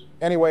apocalypse.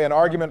 Anyway, an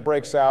argument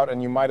breaks out,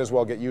 and you might as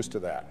well get used to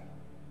that.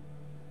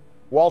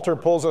 Walter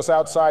pulls us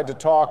outside to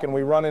talk, and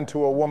we run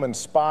into a woman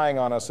spying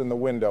on us in the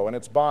window, and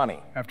it's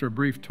Bonnie. After a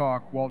brief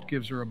talk, Walt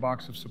gives her a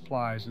box of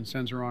supplies and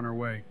sends her on her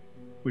way.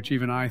 which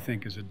even I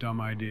think is a dumb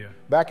idea.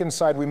 Back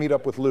inside, we meet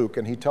up with Luke,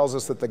 and he tells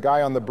us that the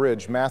guy on the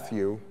bridge,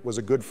 Matthew, was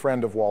a good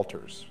friend of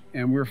Walter's.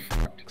 And we're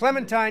fucked.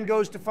 Clementine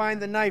goes to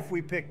find the knife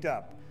we picked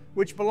up,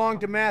 which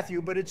belonged to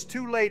Matthew, but it's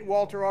too late.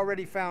 Walter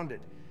already found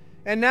it.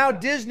 And now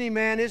Disney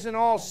Man isn't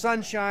all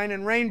sunshine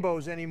and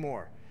rainbows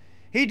anymore.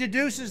 He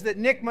deduces that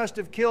Nick must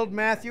have killed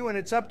Matthew, and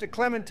it's up to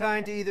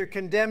Clementine to either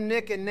condemn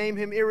Nick and name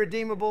him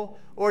irredeemable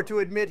or to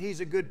admit he's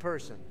a good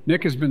person.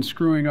 Nick has been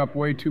screwing up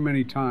way too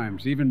many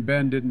times. Even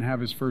Ben didn't have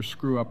his first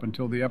screw up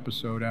until the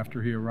episode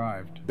after he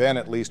arrived. Ben,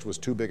 at least, was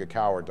too big a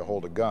coward to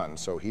hold a gun,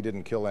 so he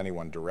didn't kill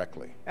anyone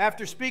directly.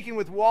 After speaking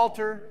with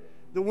Walter,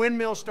 the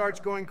windmill starts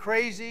going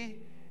crazy,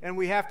 and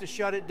we have to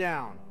shut it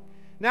down.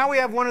 Now we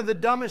have one of the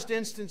dumbest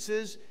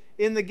instances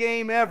in the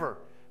game ever.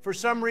 For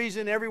some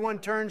reason, everyone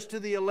turns to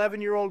the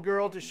 11-year-old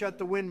girl to shut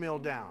the windmill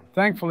down.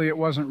 Thankfully, it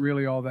wasn't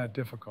really all that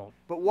difficult.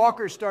 But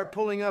walkers start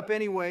pulling up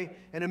anyway,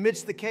 and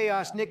amidst the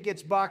chaos, Nick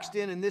gets boxed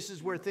in, and this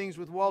is where things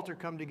with Walter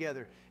come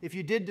together. If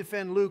you did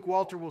defend Luke,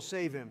 Walter will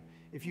save him.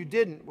 If you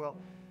didn't, well,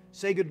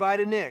 say goodbye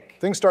to Nick.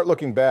 Things start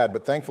looking bad,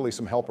 but thankfully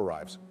some help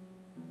arrives.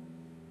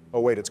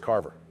 Oh, wait, it's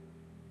Carver.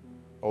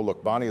 Oh,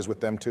 look, Bonnie is with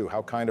them too.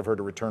 How kind of her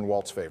to return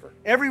Walt's favor.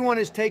 Everyone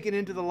is taken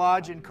into the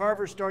lodge, and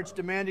Carver starts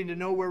demanding to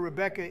know where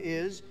Rebecca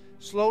is,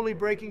 slowly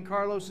breaking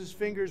Carlos's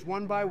fingers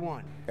one by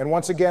one. And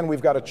once again,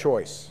 we've got a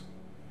choice.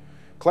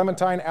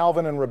 Clementine,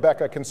 Alvin, and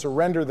Rebecca can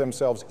surrender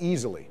themselves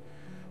easily,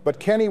 but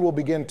Kenny will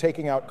begin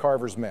taking out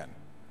Carver's men.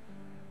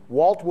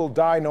 Walt will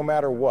die no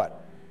matter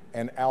what,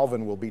 and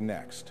Alvin will be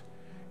next.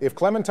 If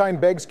Clementine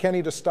begs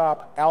Kenny to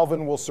stop,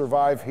 Alvin will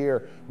survive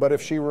here, but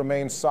if she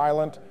remains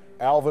silent,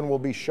 Alvin will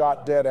be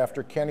shot dead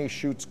after Kenny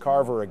shoots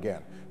Carver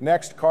again.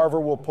 Next, Carver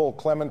will pull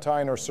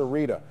Clementine or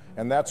Sarita,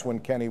 and that's when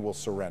Kenny will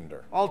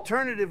surrender.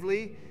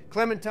 Alternatively,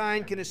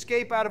 Clementine can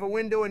escape out of a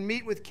window and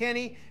meet with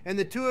Kenny, and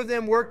the two of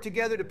them work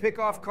together to pick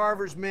off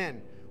Carver's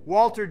men.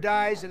 Walter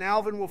dies, and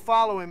Alvin will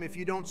follow him if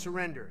you don't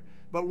surrender.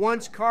 But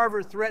once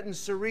Carver threatens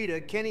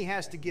Sarita, Kenny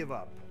has to give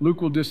up.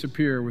 Luke will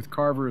disappear, with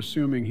Carver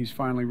assuming he's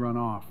finally run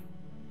off.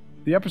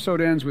 The episode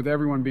ends with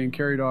everyone being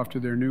carried off to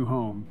their new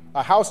home.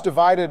 A House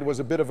Divided was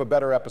a bit of a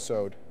better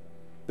episode.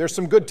 There's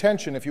some good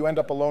tension if you end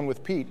up alone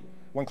with Pete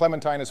when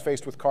Clementine is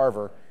faced with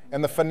Carver,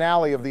 and the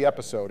finale of the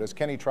episode as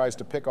Kenny tries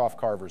to pick off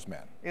Carver's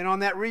men. And on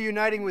that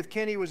reuniting with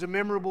Kenny was a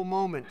memorable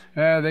moment.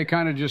 They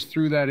kind of just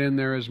threw that in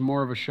there as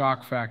more of a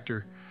shock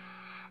factor.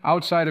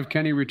 Outside of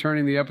Kenny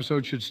returning, the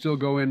episode should still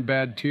go in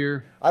bad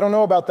tier. I don't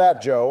know about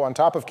that, Joe. On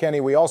top of Kenny,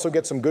 we also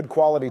get some good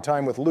quality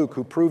time with Luke,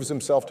 who proves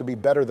himself to be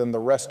better than the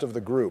rest of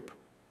the group.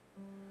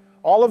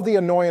 All of the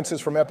annoyances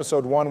from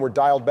episode 1 were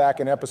dialed back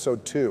in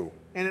episode 2.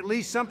 And at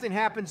least something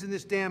happens in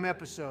this damn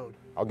episode.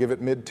 I'll give it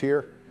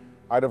mid-tier.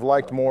 I'd have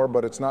liked more,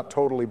 but it's not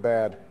totally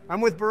bad.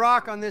 I'm with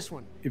Barack on this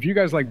one. If you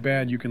guys like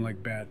bad, you can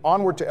like bad.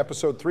 Onward to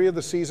episode 3 of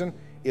the season,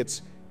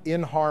 it's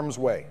In Harm's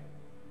Way.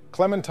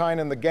 Clementine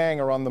and the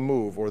gang are on the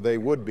move, or they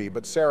would be,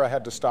 but Sarah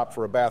had to stop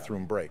for a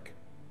bathroom break.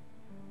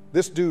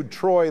 This dude,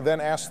 Troy,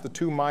 then asked the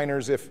two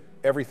miners if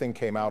everything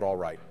came out all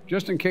right.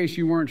 Just in case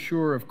you weren't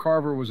sure if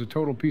Carver was a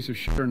total piece of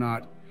shit or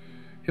not,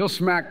 he'll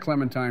smack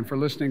Clementine for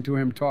listening to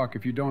him talk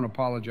if you don't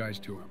apologize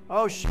to him.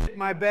 Oh shit,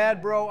 my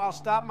bad, bro. I'll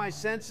stop my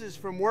senses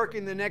from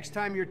working the next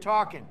time you're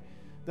talking.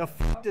 The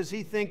fuck does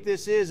he think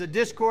this is? A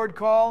Discord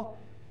call?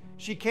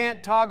 She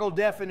can't toggle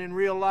deafen in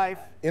real life.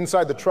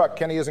 Inside the truck,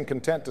 Kenny isn't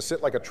content to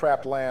sit like a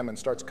trapped lamb and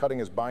starts cutting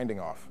his binding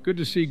off. Good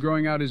to see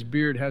growing out his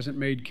beard hasn't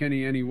made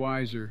Kenny any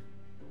wiser.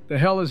 The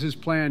hell is his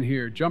plan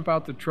here? Jump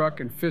out the truck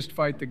and fist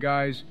fight the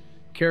guys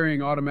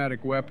carrying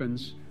automatic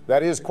weapons?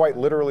 That is quite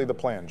literally the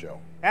plan, Joe.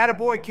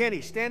 Attaboy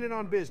Kenny, standing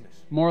on business.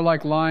 More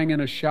like lying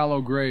in a shallow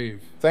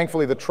grave.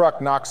 Thankfully, the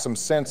truck knocks some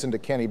sense into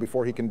Kenny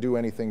before he can do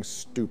anything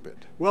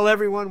stupid. Well,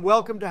 everyone,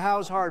 welcome to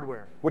Howe's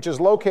Hardware, which is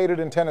located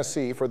in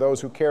Tennessee for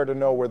those who care to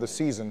know where the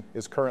season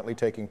is currently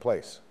taking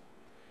place.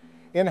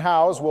 In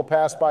Howe's, we'll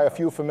pass by a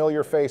few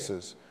familiar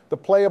faces. The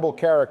playable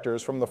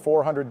characters from the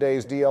 400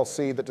 Days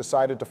DLC that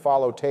decided to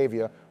follow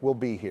Tavia will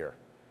be here.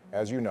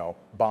 As you know,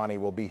 Bonnie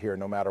will be here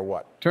no matter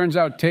what. Turns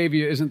out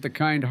Tavia isn't the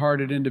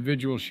kind-hearted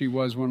individual she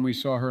was when we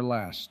saw her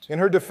last. In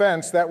her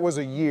defense, that was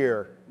a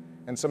year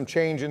and some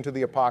change into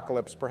the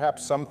apocalypse.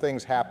 Perhaps some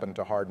things happened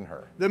to harden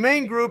her. The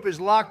main group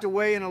is locked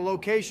away in a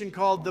location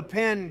called the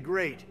Pen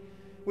Grate.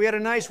 We had a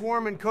nice,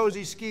 warm, and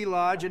cozy ski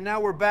lodge, and now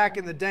we're back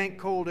in the dank,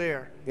 cold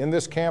air. In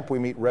this camp, we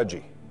meet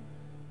Reggie,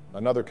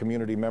 another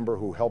community member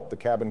who helped the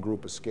cabin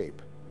group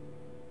escape.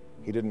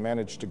 He didn't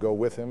manage to go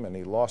with him, and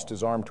he lost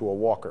his arm to a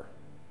walker.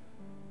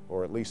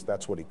 Or at least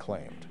that's what he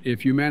claimed.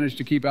 If you manage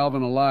to keep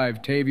Alvin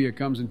alive, Tavia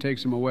comes and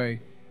takes him away.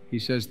 He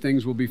says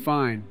things will be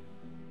fine,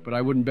 but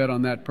I wouldn't bet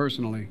on that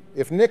personally.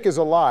 If Nick is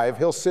alive,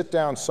 he'll sit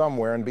down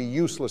somewhere and be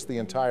useless the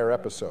entire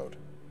episode.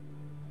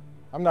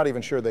 I'm not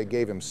even sure they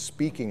gave him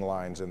speaking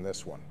lines in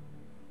this one.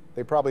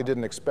 They probably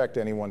didn't expect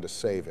anyone to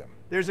save him.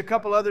 There's a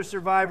couple other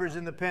survivors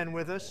in the pen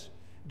with us.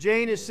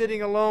 Jane is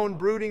sitting alone,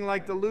 brooding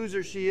like the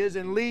loser she is,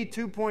 and Lee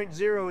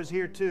 2.0 is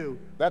here too.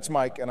 That's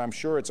Mike, and I'm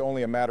sure it's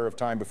only a matter of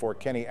time before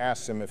Kenny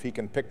asks him if he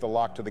can pick the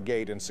lock to the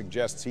gate and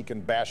suggests he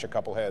can bash a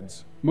couple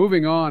heads.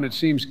 Moving on, it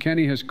seems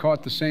Kenny has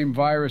caught the same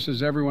virus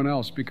as everyone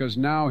else because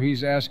now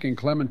he's asking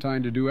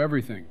Clementine to do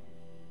everything.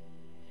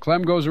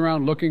 Clem goes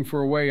around looking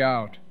for a way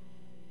out.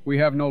 We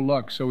have no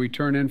luck, so we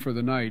turn in for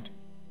the night.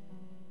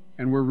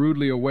 And we're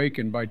rudely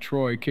awakened by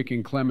Troy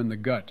kicking Clem in the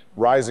gut.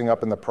 Rising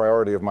up in the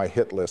priority of my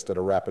hit list at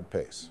a rapid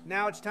pace.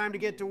 Now it's time to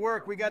get to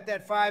work. We got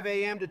that 5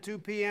 a.m. to 2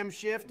 p.m.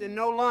 shift and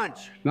no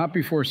lunch. Not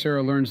before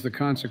Sarah learns the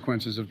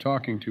consequences of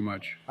talking too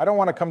much. I don't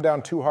want to come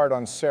down too hard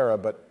on Sarah,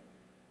 but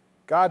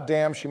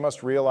goddamn, she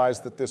must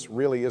realize that this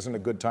really isn't a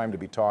good time to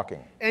be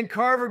talking. And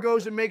Carver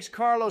goes and makes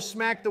Carlos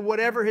smack the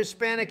whatever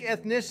Hispanic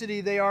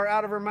ethnicity they are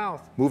out of her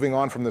mouth. Moving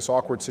on from this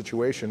awkward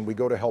situation, we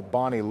go to help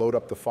Bonnie load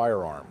up the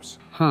firearms.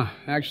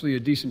 Actually a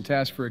decent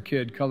task for a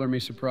kid. Color me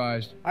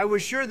surprised. I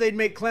was sure they'd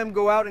make Clem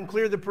go out and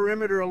clear the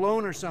perimeter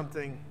alone or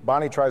something.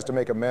 Bonnie tries to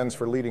make amends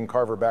for leading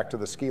Carver back to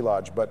the ski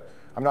lodge, but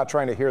I'm not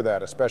trying to hear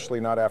that, especially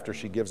not after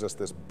she gives us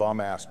this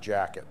bum-ass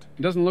jacket.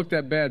 It doesn't look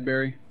that bad,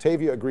 Barry.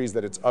 Tavia agrees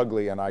that it's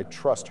ugly, and I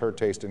trust her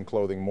taste in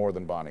clothing more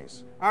than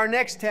Bonnie's. Our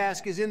next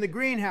task is in the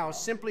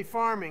greenhouse, simply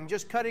farming,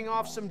 just cutting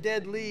off some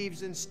dead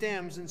leaves and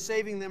stems and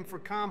saving them for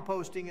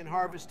composting and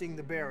harvesting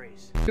the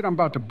berries. Shit, I'm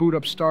about to boot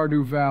up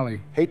Stardew Valley.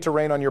 Hate to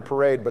rain on your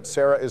parade, but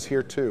Sarah is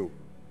here too,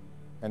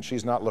 and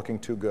she's not looking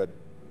too good.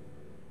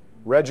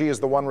 Reggie is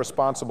the one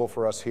responsible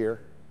for us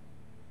here.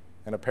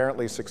 And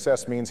apparently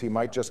success means he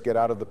might just get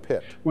out of the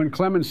pit. When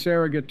Clem and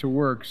Sarah get to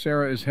work,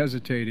 Sarah is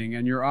hesitating,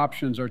 and your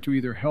options are to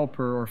either help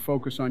her or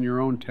focus on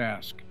your own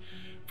task.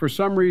 For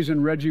some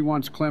reason, Reggie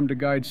wants Clem to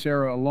guide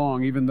Sarah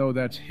along, even though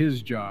that's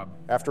his job.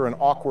 After an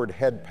awkward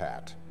head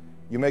pat,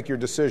 you make your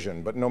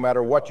decision, but no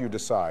matter what you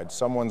decide,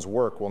 someone's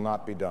work will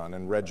not be done,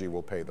 and Reggie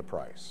will pay the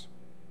price.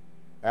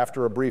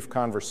 After a brief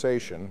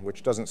conversation,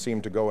 which doesn't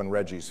seem to go in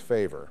Reggie's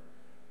favor,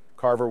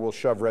 Carver will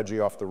shove Reggie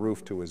off the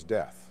roof to his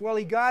death. Well,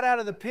 he got out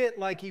of the pit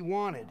like he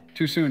wanted.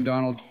 Too soon,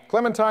 Donald.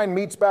 Clementine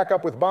meets back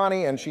up with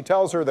Bonnie, and she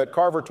tells her that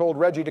Carver told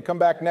Reggie to come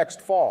back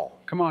next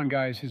fall. Come on,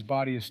 guys. His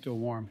body is still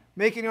warm.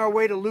 Making our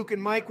way to Luke and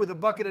Mike with a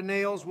bucket of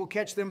nails, we'll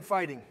catch them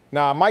fighting.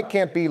 Nah, Mike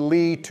can't be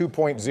Lee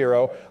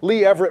 2.0.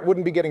 Lee Everett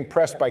wouldn't be getting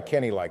pressed by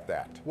Kenny like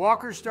that.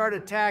 Walkers start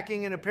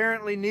attacking, and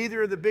apparently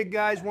neither of the big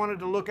guys wanted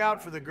to look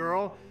out for the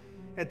girl.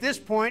 At this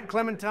point,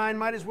 Clementine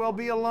might as well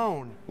be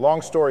alone.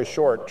 Long story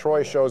short,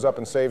 Troy shows up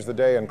and saves the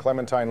day, and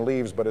Clementine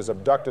leaves but is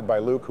abducted by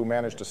Luke, who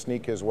managed to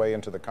sneak his way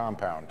into the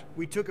compound.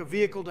 We took a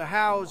vehicle to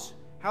house.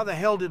 How the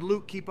hell did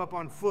Luke keep up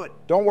on foot?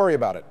 Don't worry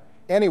about it.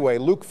 Anyway,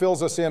 Luke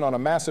fills us in on a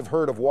massive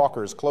herd of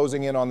walkers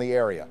closing in on the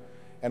area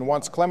and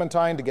wants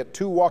Clementine to get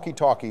 2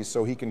 walkie-talkies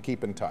so he can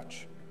keep in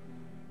touch.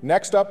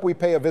 Next up, we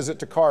pay a visit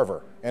to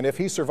Carver, and if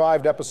he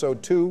survived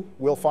episode 2,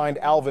 we'll find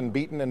Alvin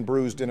beaten and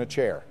bruised in a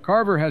chair.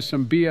 Carver has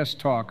some BS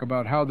talk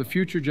about how the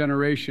future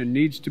generation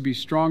needs to be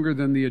stronger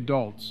than the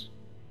adults,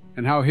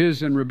 and how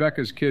his and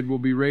Rebecca's kid will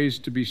be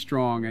raised to be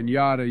strong, and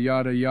yada,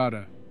 yada,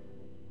 yada.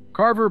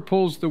 Carver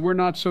pulls the "we're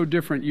not so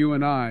different, you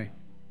and I,"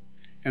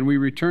 and we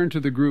return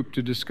to the group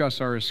to discuss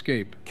our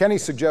escape. Kenny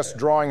suggests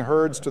drawing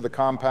herds to the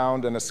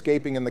compound and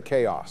escaping in the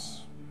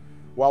chaos,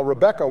 while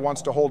Rebecca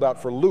wants to hold out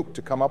for Luke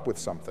to come up with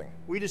something.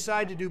 We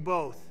decide to do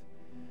both.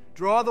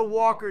 Draw the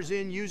walkers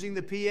in using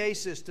the PA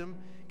system,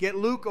 get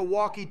Luke a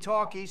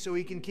walkie-talkie so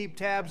he can keep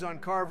tabs on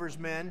Carver's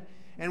men,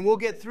 and we'll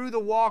get through the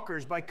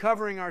walkers by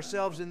covering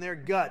ourselves in their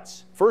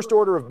guts. First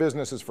order of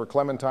business is for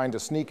Clementine to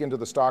sneak into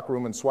the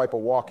stockroom and swipe a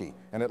walkie,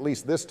 and at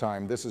least this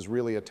time, this is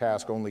really a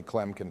task only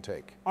Clem can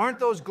take. Aren't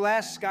those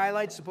glass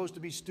skylights supposed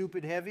to be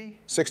stupid heavy?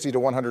 60 to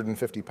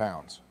 150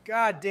 pounds.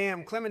 God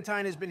damn,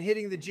 Clementine has been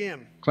hitting the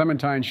gym.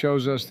 Clementine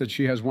shows us that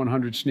she has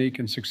 100 sneak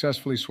and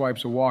successfully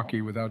swipes a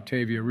walkie without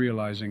Tavia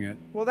realizing it.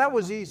 Well, that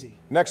was easy.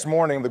 Next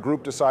morning, the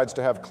group decides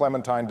to have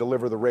Clementine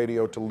deliver the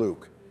radio to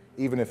Luke,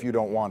 even if you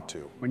don't want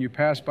to. When you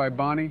pass by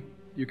Bonnie,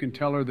 you can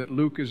tell her that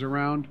Luke is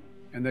around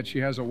and that she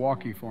has a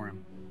walkie for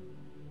him.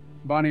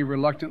 Bonnie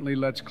reluctantly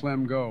lets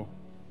Clem go.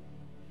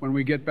 When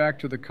we get back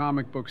to the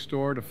comic book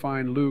store to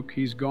find Luke,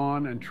 he's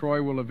gone, and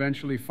Troy will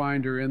eventually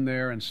find her in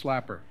there and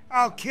slap her.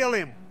 I'll kill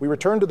him. We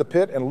returned to the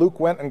pit, and Luke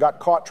went and got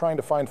caught trying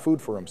to find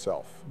food for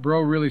himself.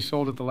 Bro really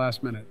sold at the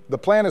last minute. The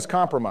plan is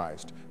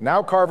compromised.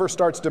 Now Carver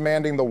starts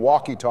demanding the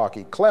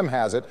walkie-talkie. Clem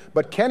has it,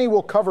 but Kenny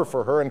will cover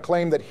for her and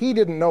claim that he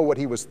didn't know what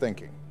he was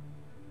thinking.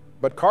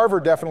 But Carver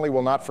definitely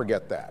will not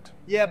forget that.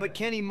 Yeah, but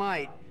Kenny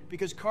might,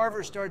 because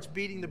Carver starts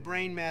beating the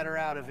brain matter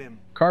out of him.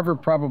 Carver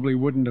probably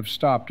wouldn't have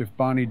stopped if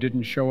Bonnie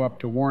didn't show up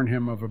to warn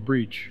him of a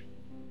breach.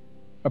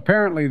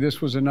 Apparently,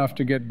 this was enough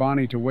to get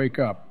Bonnie to wake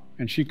up,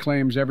 and she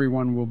claims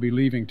everyone will be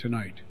leaving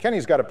tonight.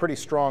 Kenny's got a pretty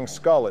strong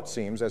skull, it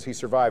seems, as he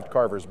survived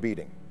Carver's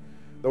beating,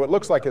 though it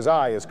looks like his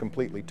eye is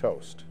completely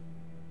toast.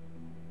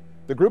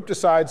 The group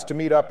decides to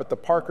meet up at the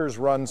Parkers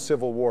Run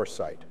Civil War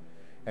site,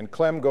 and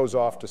Clem goes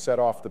off to set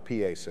off the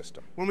PA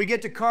system. When we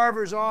get to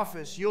Carver's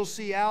office, you'll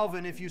see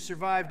Alvin, if you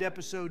survived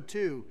episode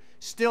 2,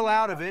 still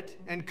out of it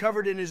and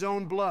covered in his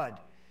own blood.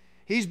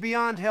 He's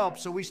beyond help,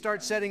 so we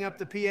start setting up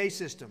the PA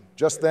system.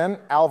 Just then,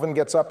 Alvin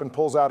gets up and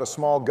pulls out a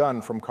small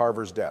gun from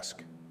Carver's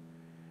desk.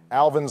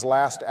 Alvin's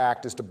last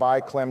act is to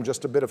buy Clem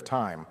just a bit of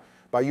time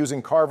by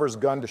using Carver's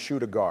gun to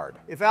shoot a guard.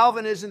 If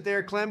Alvin isn't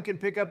there, Clem can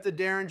pick up the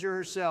Derringer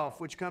herself,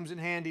 which comes in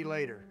handy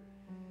later.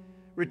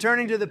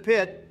 Returning to the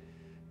pit,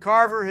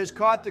 Carver has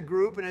caught the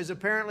group and has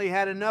apparently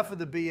had enough of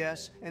the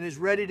BS and is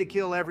ready to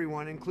kill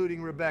everyone,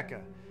 including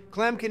Rebecca.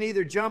 Clem can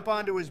either jump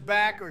onto his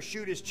back or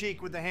shoot his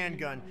cheek with the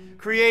handgun,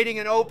 creating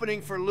an opening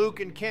for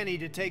Luke and Kenny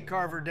to take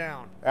Carver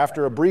down.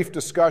 After a brief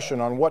discussion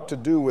on what to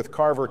do with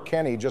Carver,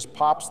 Kenny just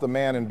pops the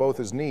man in both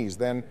his knees.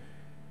 Then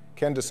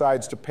Ken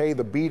decides to pay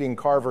the beating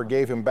Carver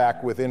gave him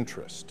back with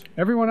interest.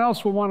 Everyone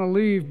else will want to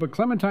leave, but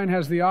Clementine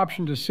has the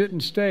option to sit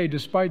and stay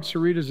despite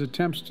Sarita's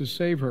attempts to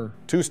save her.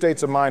 Two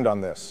states of mind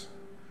on this.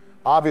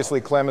 Obviously,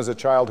 Clem is a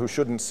child who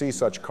shouldn't see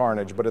such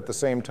carnage, but at the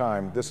same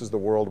time, this is the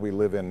world we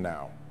live in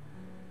now.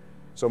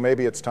 So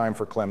maybe it's time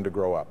for Clem to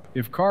grow up.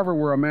 If Carver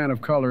were a man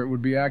of color, it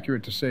would be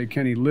accurate to say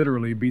Kenny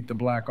literally beat the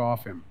black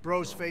off him.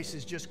 Bro's face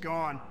is just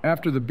gone.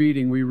 After the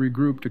beating, we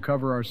regrouped to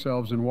cover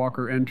ourselves in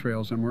Walker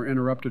entrails and were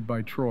interrupted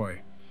by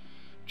Troy.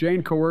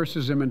 Jane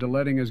coerces him into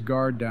letting his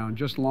guard down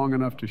just long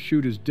enough to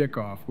shoot his dick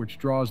off, which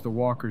draws the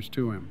walkers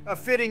to him. A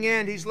fitting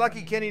end. He's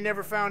lucky Kenny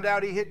never found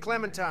out he hit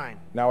Clementine.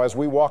 Now, as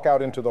we walk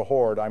out into the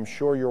horde, I'm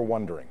sure you're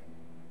wondering.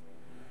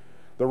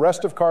 The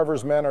rest of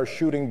Carver's men are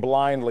shooting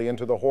blindly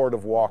into the horde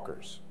of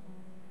walkers.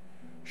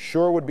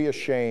 Sure would be a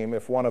shame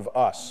if one of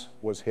us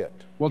was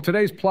hit. Well,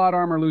 today's plot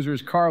armor loser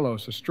is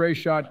Carlos. A stray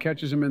shot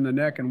catches him in the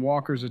neck and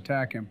walkers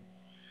attack him.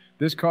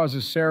 This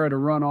causes Sarah to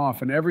run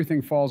off and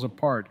everything falls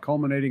apart,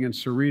 culminating in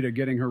Sarita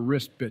getting her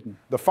wrist bitten.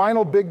 The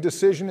final big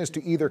decision is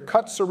to either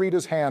cut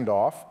Sarita's hand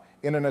off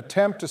in an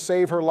attempt to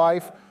save her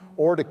life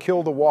or to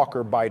kill the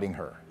walker biting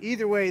her.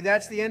 Either way,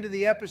 that's the end of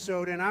the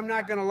episode, and I'm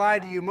not going to lie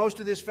to you,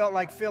 most of this felt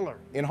like filler.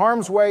 In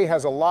Harm's Way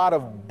has a lot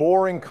of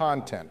boring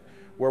content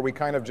where we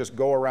kind of just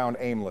go around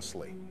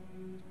aimlessly.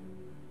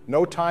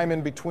 No time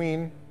in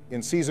between.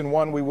 In season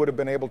 1, we would have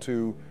been able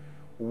to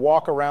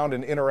walk around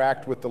and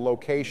interact with the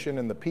location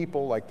and the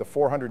people like the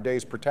 400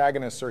 Days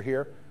protagonists are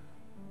here.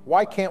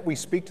 Why can't we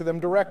speak to them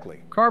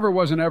directly? Carver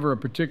wasn't ever a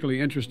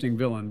particularly interesting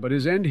villain, but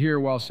his end here,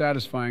 while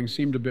satisfying,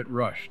 seemed a bit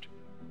rushed.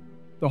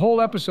 The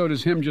whole episode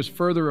is him just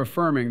further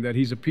affirming that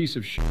he's a piece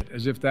of shit,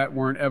 as if that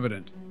weren't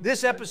evident.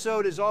 This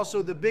episode is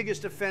also the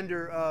biggest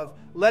offender of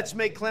let's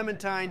make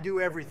Clementine do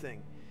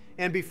everything.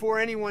 And before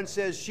anyone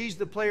says she's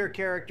the player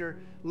character,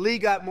 Lee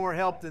got more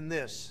help than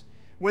this.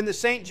 When the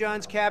St.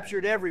 Johns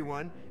captured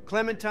everyone,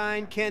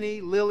 Clementine,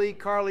 Kenny, Lily,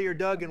 Carly or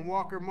Doug, and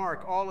Walker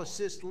Mark all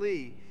assist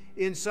Lee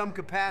in some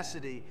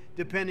capacity,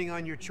 depending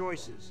on your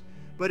choices.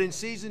 But in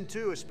season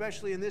 2,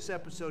 especially in this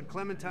episode,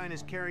 Clementine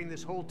is carrying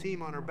this whole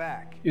team on her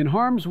back. In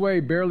Harm's Way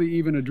barely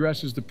even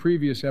addresses the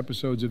previous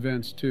episode's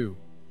events, too.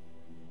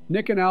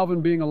 Nick and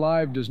Alvin being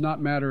alive does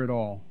not matter at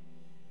all.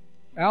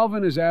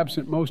 Alvin is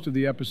absent most of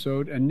the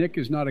episode, and Nick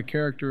is not a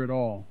character at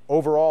all.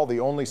 Overall, the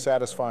only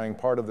satisfying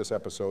part of this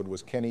episode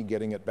was Kenny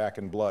getting it back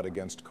in blood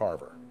against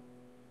Carver.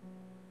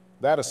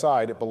 That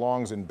aside, it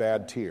belongs in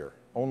bad tier.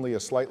 Only a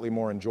slightly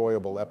more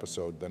enjoyable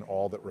episode than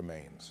All That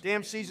Remains.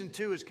 Damn, season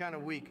 2 is kind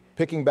of weak.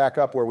 Picking back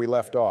up where we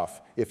left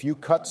off, if you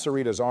cut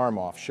Sarita's arm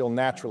off, she'll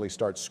naturally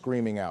start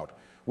screaming out,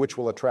 which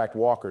will attract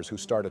walkers who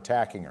start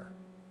attacking her.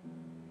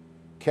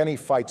 Kenny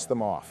fights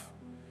them off,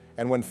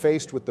 and when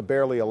faced with the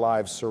barely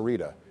alive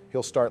Sarita,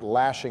 he'll start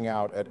lashing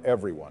out at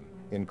everyone,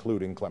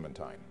 including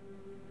Clementine.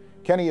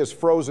 Kenny is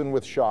frozen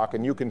with shock,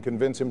 and you can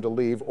convince him to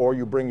leave, or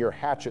you bring your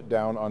hatchet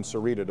down on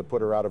Sarita to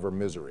put her out of her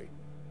misery,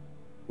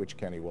 which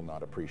Kenny will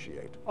not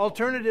appreciate.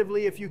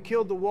 Alternatively, if you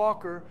killed the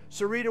walker,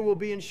 Sarita will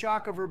be in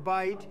shock of her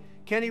bite.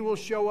 Kenny will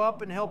show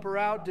up and help her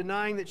out,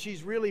 denying that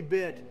she's really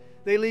bit.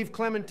 They leave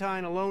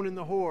Clementine alone in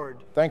the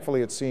horde.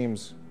 Thankfully, it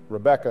seems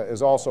Rebecca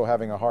is also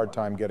having a hard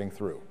time getting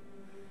through.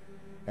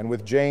 And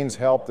with Jane's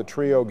help, the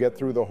trio get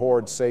through the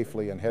horde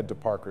safely and head to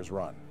Parker's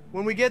Run.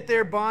 When we get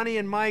there, Bonnie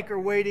and Mike are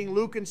waiting.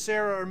 Luke and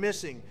Sarah are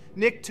missing.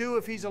 Nick, too,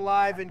 if he's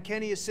alive, and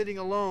Kenny is sitting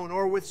alone,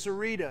 or with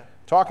Sarita.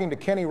 Talking to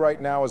Kenny right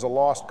now is a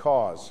lost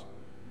cause.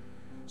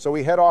 So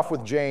we head off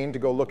with Jane to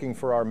go looking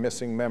for our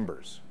missing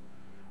members.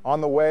 On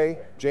the way,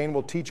 Jane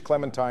will teach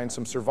Clementine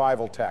some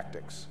survival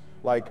tactics,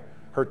 like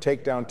her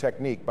takedown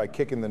technique by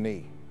kicking the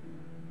knee.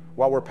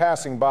 While we're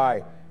passing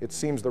by, it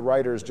seems the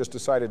writers just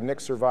decided Nick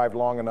survived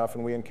long enough,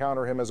 and we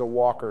encounter him as a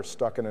walker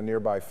stuck in a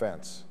nearby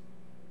fence.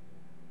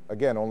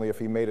 Again, only if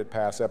he made it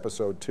past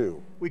episode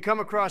 2. We come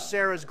across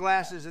Sarah's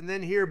glasses and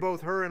then hear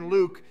both her and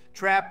Luke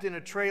trapped in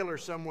a trailer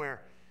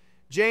somewhere.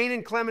 Jane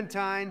and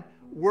Clementine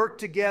work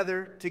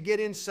together to get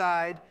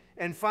inside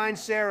and find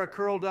Sarah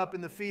curled up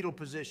in the fetal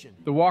position.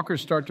 The walkers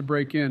start to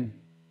break in,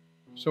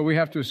 so we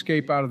have to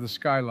escape out of the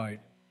skylight.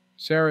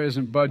 Sarah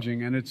isn't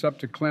budging, and it's up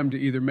to Clem to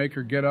either make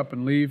her get up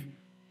and leave,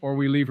 or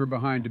we leave her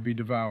behind to be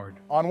devoured.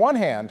 On one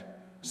hand,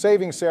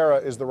 saving Sarah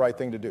is the right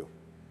thing to do.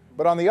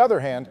 But on the other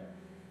hand,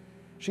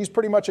 she's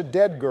pretty much a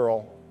dead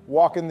girl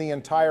walking the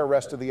entire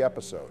rest of the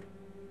episode.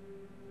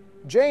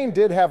 Jane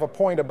did have a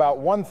point about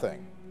one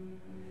thing.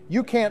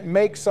 You can't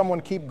make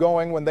someone keep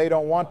going when they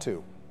don't want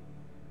to,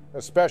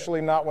 especially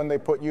not when they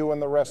put you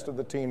and the rest of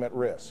the team at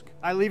risk.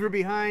 I leave her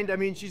behind. I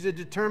mean, she's a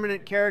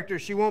determinate character.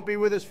 She won't be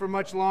with us for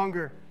much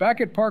longer.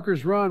 Back at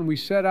Parker's Run, we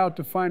set out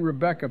to find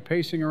Rebecca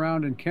pacing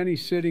around and Kenny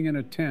sitting in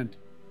a tent,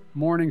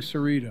 mourning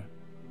Sarita.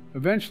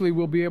 Eventually,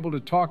 we'll be able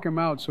to talk him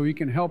out so he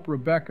can help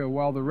Rebecca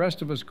while the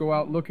rest of us go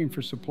out looking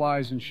for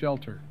supplies and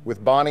shelter.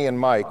 With Bonnie and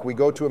Mike, we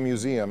go to a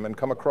museum and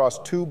come across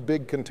 2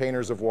 big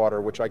containers of water,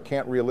 which I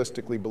can't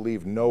realistically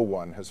believe no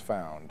one has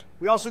found.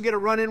 We also get a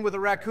run-in with a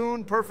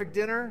raccoon. Perfect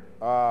dinner.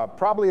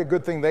 Probably a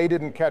good thing they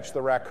didn't catch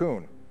the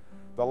raccoon.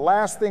 The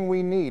last thing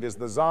we need is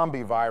the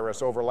zombie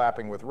virus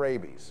overlapping with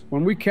rabies.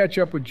 When we catch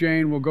up with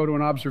Jane, we'll go to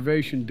an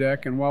observation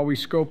deck, and while we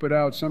scope it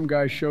out, some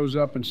guy shows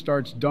up and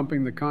starts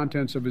dumping the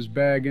contents of his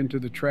bag into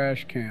the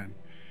trash can.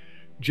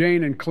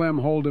 Jane and Clem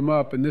hold him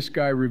up, and this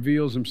guy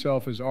reveals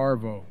himself as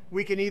Arvo.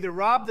 We can either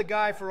rob the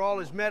guy for all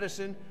his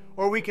medicine,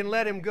 or we can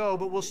let him go,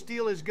 but we'll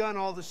steal his gun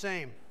all the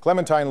same.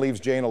 Clementine leaves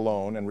Jane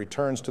alone and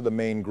returns to the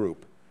main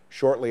group,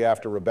 shortly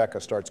after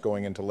Rebecca starts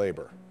going into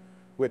labor.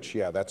 Which,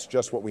 yeah, that's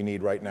just what we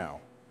need right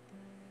now.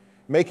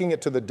 Making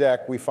it to the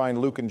deck, we find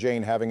Luke and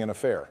Jane having an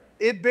affair.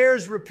 It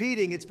bears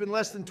repeating. It's been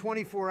less than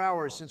 24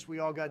 hours since we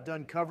all got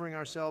done covering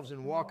ourselves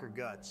in walker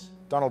guts.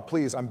 Donald,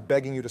 please, I'm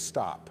begging you to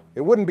stop.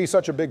 It wouldn't be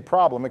such a big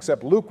problem,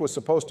 except Luke was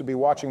supposed to be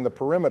watching the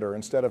perimeter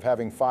instead of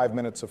having 5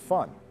 minutes of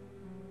fun.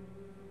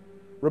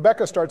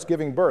 Rebecca starts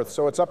giving birth,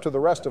 so it's up to the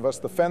rest of us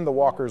to fend the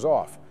walkers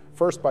off,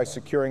 first by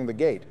securing the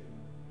gate.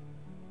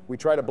 We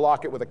try to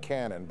block it with a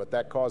cannon, but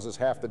that causes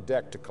half the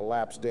deck to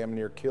collapse, damn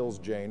near kills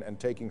Jane, and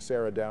taking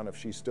Sarah down if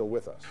she's still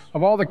with us.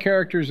 Of all the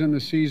characters in the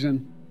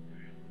season,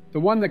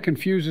 the one that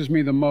confuses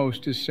me the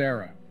most is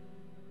Sarah.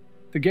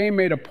 The game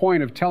made a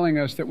point of telling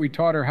us that we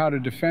taught her how to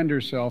defend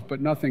herself,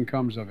 but nothing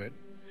comes of it.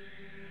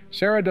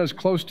 Sarah does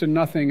close to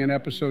nothing in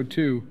episode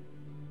 2,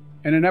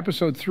 and in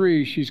episode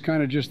 3, she's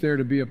kind of just there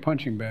to be a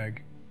punching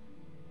bag.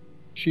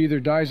 She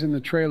either dies in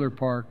the trailer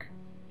park,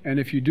 and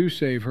if you do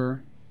save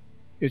her,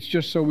 it's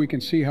just so we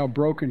can see how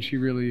broken she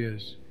really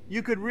is.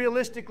 You could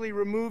realistically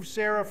remove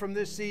Sarah from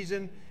this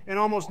season and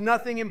almost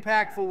nothing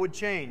impactful would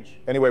change.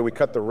 Anyway, we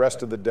cut the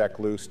rest of the deck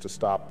loose to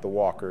stop the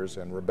walkers,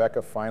 and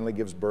Rebecca finally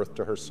gives birth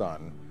to her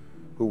son,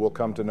 who we'll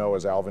come to know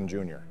as Alvin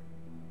Jr.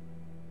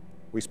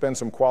 We spend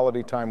some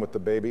quality time with the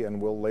baby,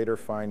 and we'll later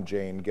find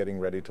Jane getting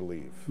ready to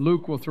leave.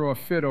 Luke will throw a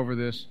fit over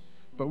this,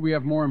 but we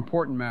have more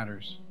important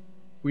matters.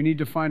 We need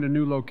to find a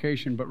new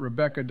location, but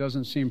Rebecca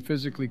doesn't seem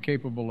physically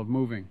capable of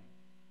moving.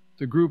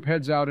 The group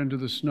heads out into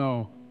the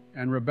snow,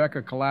 and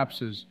Rebecca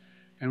collapses,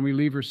 and we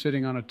leave her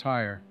sitting on a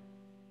tire.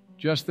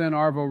 Just then,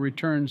 Arvo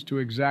returns to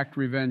exact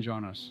revenge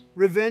on us.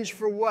 Revenge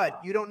for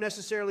what? You don't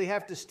necessarily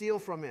have to steal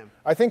from him.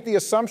 I think the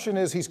assumption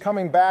is he's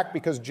coming back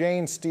because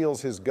Jane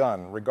steals his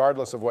gun,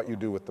 regardless of what you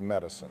do with the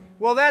medicine.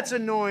 Well, that's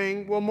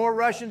annoying. Well, more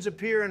Russians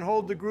appear and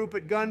hold the group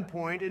at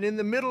gunpoint, and in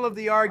the middle of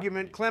the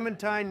argument,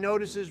 Clementine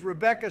notices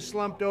Rebecca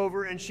slumped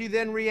over, and she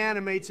then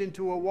reanimates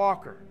into a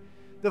walker.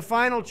 The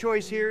final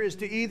choice here is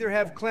to either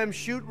have Clem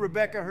shoot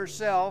Rebecca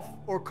herself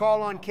or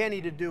call on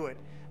Kenny to do it.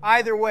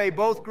 Either way,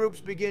 both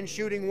groups begin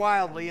shooting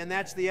wildly, and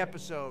that's the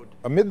episode.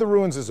 Amid the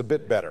Ruins is a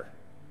bit better.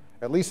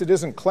 At least it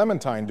isn't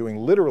Clementine doing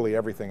literally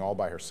everything all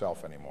by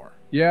herself anymore.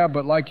 Yeah,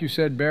 but like you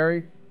said,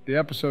 Barry, the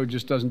episode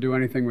just doesn't do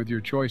anything with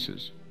your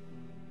choices.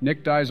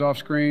 Nick dies off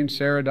screen,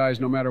 Sarah dies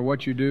no matter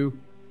what you do,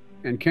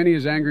 and Kenny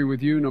is angry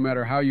with you no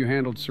matter how you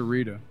handled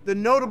Sarita. The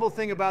notable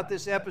thing about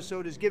this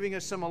episode is giving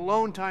us some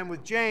alone time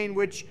with Jane,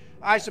 which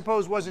I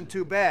suppose wasn't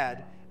too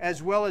bad.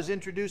 As well as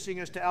introducing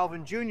us to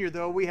Alvin Jr.,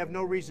 though we have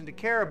no reason to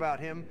care about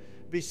him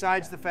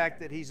besides the fact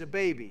that he's a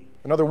baby.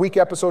 Another weak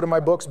episode in my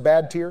books,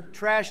 bad tier?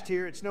 Trash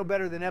tier. It's no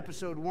better than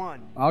episode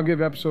 1. I'll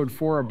give episode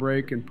 4 a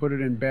break and put it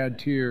in bad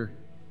tier.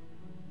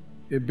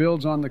 It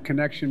builds on the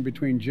connection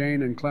between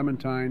Jane and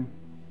Clementine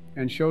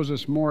and shows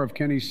us more of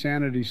Kenny's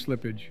sanity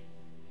slippage,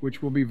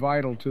 which will be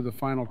vital to the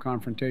final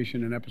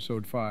confrontation in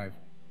episode 5.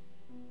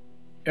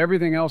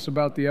 Everything else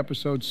about the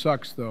episode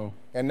sucks, though.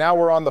 And now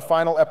we're on the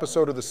final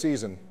episode of the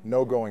season,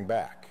 no going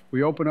back.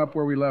 We open up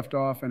where we left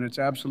off, and it's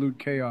absolute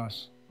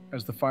chaos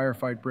as the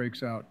firefight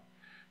breaks out.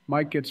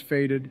 Mike gets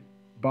faded,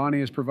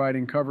 Bonnie is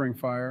providing covering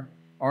fire,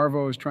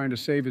 Arvo is trying to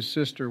save his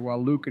sister while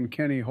Luke and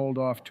Kenny hold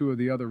off 2 of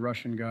the other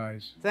Russian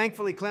guys.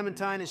 Thankfully,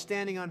 Clementine is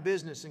standing on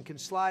business and can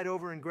slide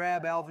over and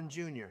grab Alvin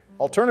Jr.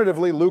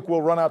 Alternatively, Luke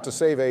will run out to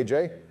save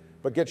AJ,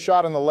 but get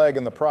shot in the leg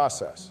in the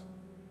process.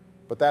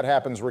 But that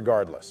happens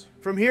regardless.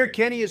 From here,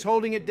 Kenny is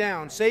holding it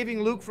down,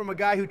 saving Luke from a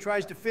guy who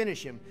tries to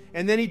finish him,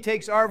 and then he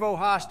takes Arvo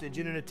hostage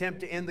in an attempt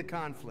to end the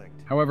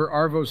conflict. However,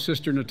 Arvo's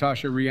sister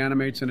Natasha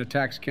reanimates and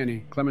attacks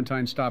Kenny.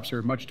 Clementine stops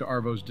her, much to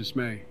Arvo's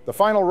dismay. The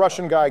final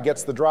Russian guy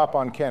gets the drop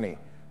on Kenny,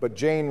 but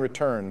Jane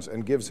returns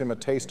and gives him a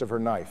taste of her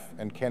knife,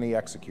 and Kenny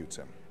executes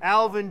him.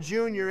 Alvin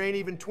Jr. ain't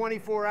even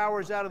 24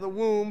 hours out of the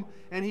womb,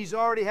 and he's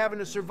already having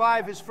to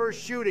survive his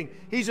first shooting.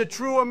 He's a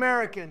true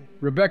American.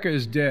 Rebecca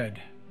is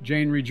dead.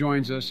 Jane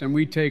rejoins us, and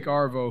we take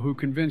Arvo, who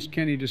convinced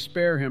Kenny to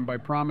spare him by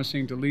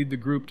promising to lead the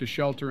group to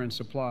shelter and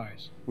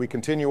supplies. We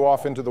continue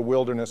off into the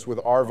wilderness with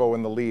Arvo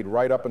in the lead,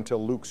 right up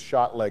until Luke's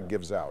shot leg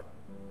gives out.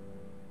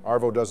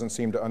 Arvo doesn't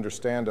seem to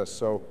understand us,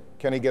 so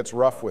Kenny gets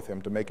rough with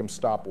him to make him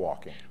stop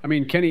walking. I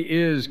mean, Kenny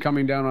is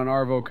coming down on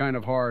Arvo kind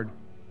of hard,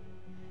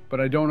 but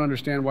I don't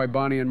understand why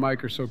Bonnie and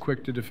Mike are so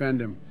quick to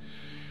defend him.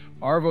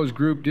 Arvo's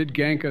group did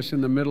gank us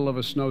in the middle of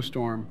a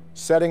snowstorm.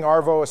 Setting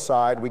Arvo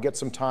aside, we get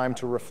some time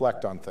to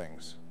reflect on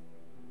things.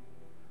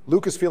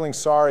 Luke is feeling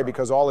sorry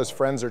because all his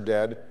friends are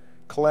dead.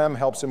 Clem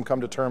helps him come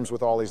to terms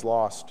with all he's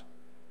lost.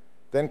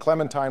 Then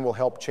Clementine will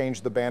help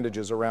change the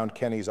bandages around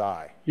Kenny's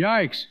eye.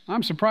 Yikes,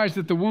 I'm surprised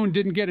that the wound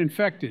didn't get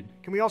infected.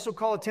 Can we also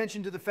call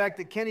attention to the fact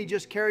that Kenny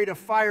just carried a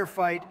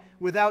firefight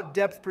without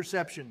depth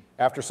perception?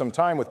 After some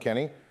time with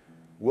Kenny,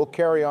 we'll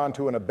carry on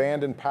to an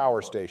abandoned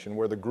power station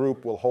where the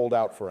group will hold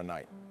out for a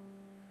night.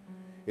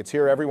 It's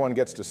here everyone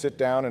gets to sit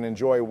down and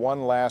enjoy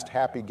one last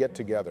happy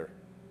get-together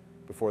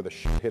before the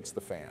shit hits the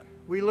fan.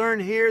 We learn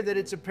here that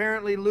it's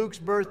apparently Luke's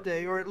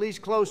birthday, or at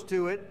least close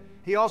to it.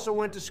 He also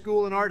went to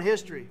school in art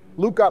history.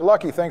 Luke got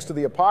lucky thanks to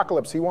the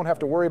apocalypse. He won't have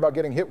to worry about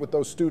getting hit with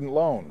those student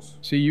loans.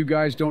 See, you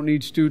guys don't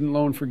need student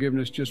loan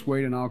forgiveness. Just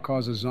wait and I'll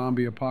cause a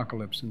zombie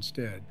apocalypse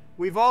instead.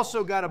 We've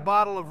also got a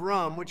bottle of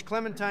rum, which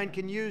Clementine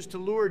can use to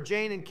lure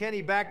Jane and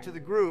Kenny back to the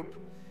group.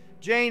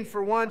 Jane,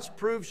 for once,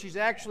 proves she's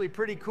actually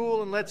pretty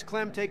cool and lets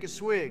Clem take a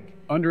swig.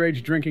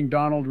 Underage drinking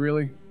Donald,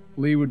 really?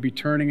 Lee would be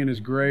turning in his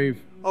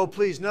grave. Oh,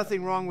 please,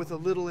 nothing wrong with a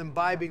little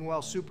imbibing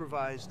while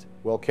supervised.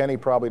 Well, Kenny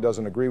probably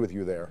doesn't agree with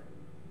you there.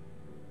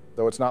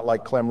 Though it's not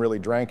like Clem really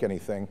drank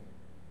anything.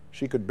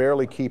 She could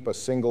barely keep a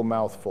single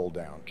mouthful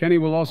down. Kenny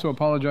will also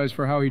apologize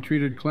for how he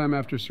treated Clem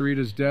after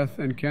Sarita's death,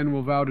 and Ken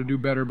will vow to do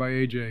better by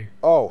AJ.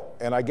 Oh,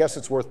 and I guess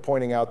it's worth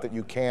pointing out that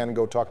you can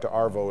go talk to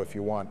Arvo if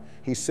you want.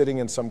 He's sitting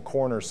in some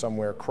corner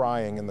somewhere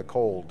crying in the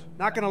cold.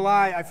 Not gonna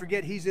lie, I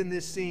forget he's in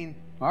this scene.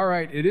 All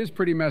right, it is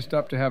pretty messed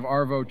up to have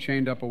Arvo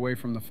chained up away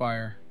from the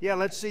fire. Yeah,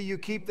 let's see you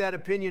keep that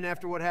opinion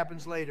after what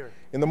happens later.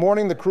 In the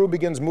morning, the crew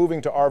begins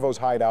moving to Arvo's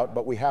hideout,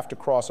 but we have to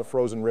cross a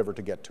frozen river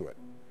to get to it.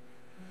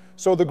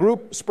 So the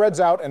group spreads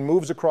out and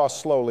moves across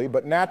slowly,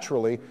 but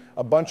naturally,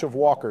 a bunch of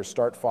walkers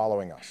start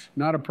following us.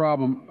 Not a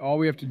problem. All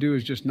we have to do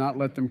is just not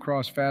let them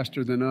cross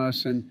faster than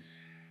us, and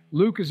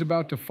Luke is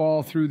about to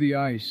fall through the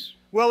ice.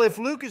 Well, if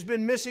Luke has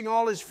been missing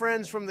all his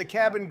friends from the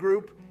cabin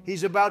group,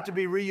 he's about to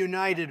be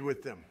reunited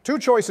with them. Two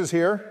choices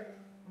here.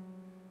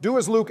 Do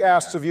as Luke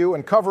asks of you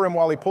and cover him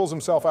while he pulls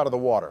himself out of the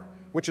water,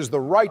 which is the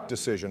right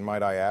decision,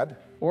 might I add.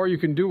 Or you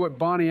can do what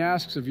Bonnie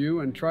asks of you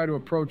and try to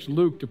approach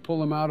Luke to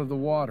pull him out of the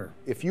water.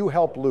 If you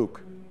help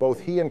Luke, both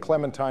he and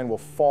Clementine will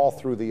fall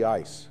through the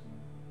ice.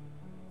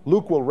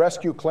 Luke will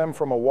rescue Clem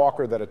from a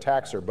walker that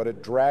attacks her, but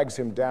it drags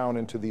him down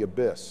into the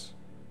abyss.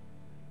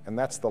 And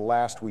that's the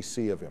last we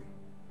see of him.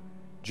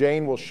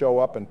 Jane will show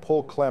up and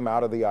pull Clem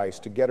out of the ice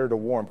to get her to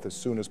warmth as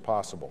soon as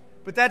possible.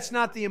 But that's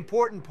not the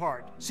important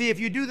part. See, if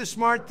you do the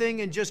smart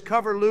thing and just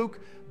cover Luke,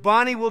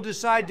 Bonnie will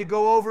decide to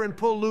go over and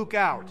pull Luke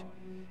out.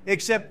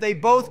 Except they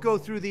both go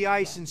through the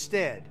ice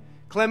instead.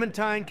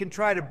 Clementine can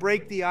try to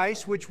break the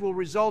ice, which will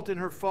result in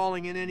her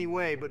falling in any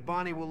way, but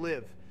Bonnie will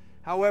live.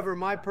 However,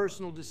 my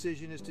personal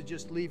decision is to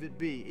just leave it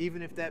be,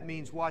 even if that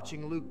means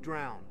watching Luke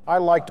drown. I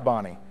liked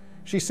Bonnie.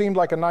 She seemed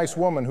like a nice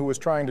woman who was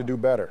trying to do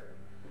better.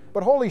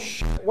 But holy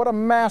shit, what a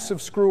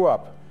massive screw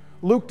up.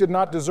 Luke did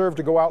not deserve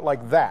to go out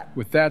like that.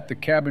 With that, the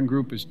cabin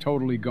group is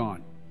totally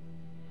gone.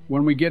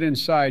 When we get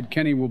inside,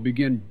 Kenny will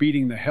begin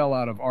beating the hell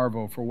out of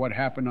Arvo for what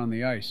happened on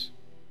the ice,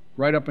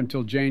 right up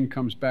until Jane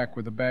comes back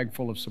with a bag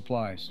full of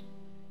supplies.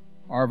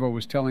 Arvo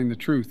was telling the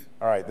truth.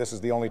 All right, this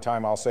is the only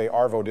time I'll say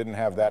Arvo didn't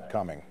have that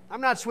coming.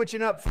 I'm not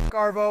switching up, f***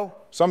 Arvo.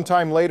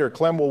 Sometime later,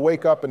 Clem will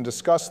wake up and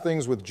discuss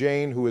things with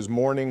Jane, who is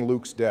mourning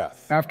Luke's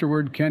death.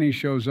 Afterward, Kenny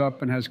shows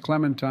up and has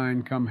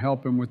Clementine come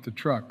help him with the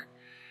truck.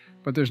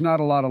 But there's not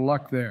a lot of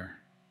luck there.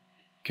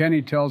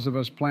 Kenny tells of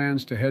us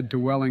plans to head to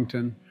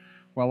Wellington,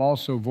 while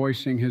also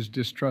voicing his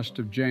distrust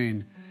of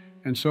Jane.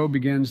 And so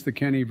begins the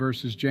Kenny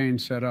versus Jane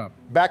setup.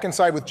 Back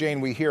inside with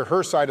Jane, we hear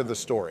her side of the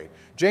story.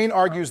 Jane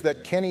argues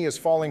that Kenny is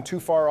falling too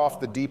far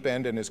off the deep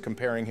end and is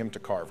comparing him to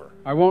Carver.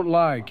 I won't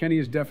lie, Kenny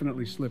is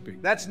definitely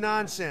slipping. That's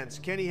nonsense.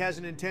 Kenny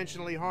hasn't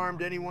intentionally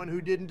harmed anyone who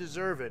didn't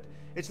deserve it.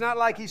 It's not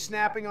like he's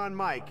snapping on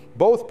Mike.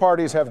 Both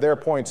parties have their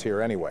points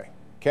here anyway.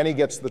 Kenny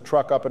gets the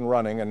truck up and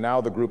running, and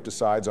now the group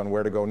decides on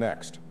where to go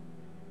next.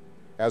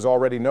 As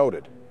already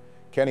noted,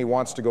 Kenny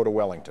wants to go to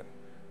Wellington,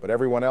 but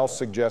everyone else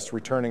suggests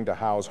returning to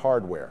Howe's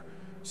Hardware,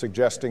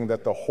 suggesting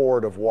that the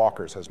horde of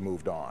walkers has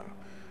moved on.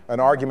 An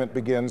argument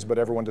begins, but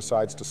everyone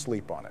decides to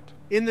sleep on it.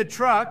 In the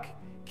truck,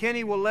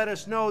 Kenny will let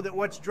us know that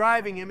what's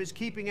driving him is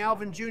keeping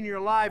Alvin Jr.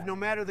 alive no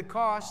matter the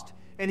cost,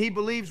 and he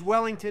believes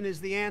Wellington is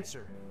the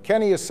answer.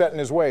 Kenny is set in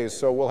his ways,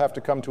 so we'll have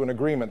to come to an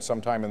agreement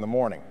sometime in the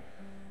morning.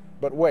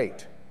 But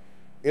wait,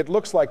 it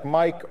looks like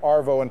Mike,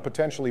 Arvo, and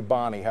potentially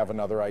Bonnie have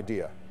another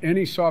idea.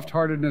 Any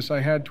soft-heartedness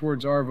I had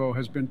towards Arvo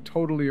has been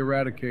totally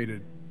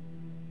eradicated.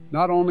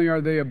 Not only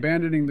are they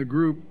abandoning the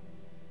group,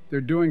 They're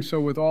doing so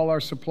with all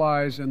our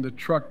supplies and the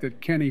truck that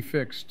Kenny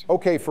fixed.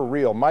 Okay, for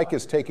real, Mike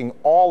is taking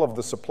all of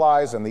the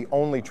supplies and the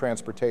only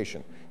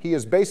transportation. He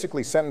is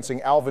basically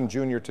sentencing Alvin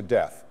Jr. to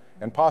death,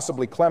 and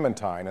possibly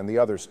Clementine and the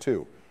others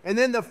too. And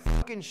then the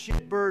fucking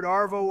shitbird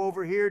Arvo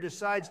over here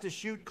decides to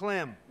shoot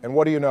Clem. And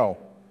what do you know?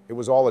 It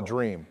was all a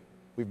dream.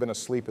 We've been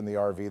asleep in the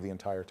RV the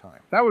entire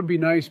time. That would be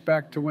nice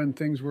back to when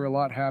things were a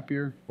lot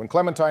happier. When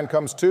Clementine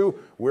comes to,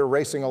 we're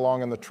racing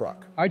along in the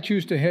truck. I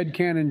choose to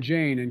headcanon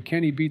Jane and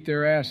Kenny beat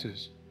their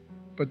asses.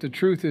 But the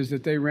truth is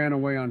that they ran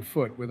away on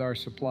foot with our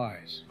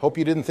supplies. Hope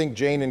you didn't think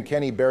Jane and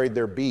Kenny buried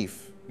their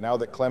beef. Now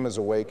that Clem is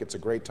awake, it's a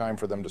great time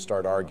for them to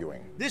start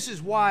arguing. This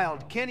is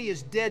wild. Kenny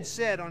is dead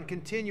set on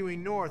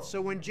continuing north,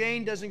 so when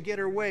Jane doesn't get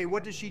her way,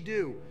 what does she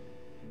do?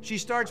 She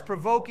starts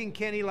provoking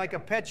Kenny like a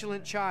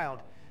petulant child.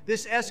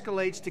 This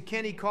escalates to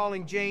Kenny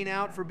calling Jane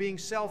out for being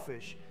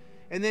selfish.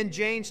 And then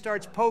Jane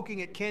starts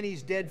poking at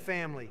Kenny's dead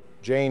family.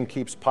 Jane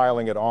keeps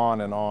piling it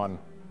on,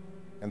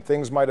 and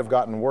things might have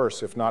gotten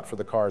worse if not for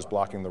the cars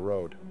blocking the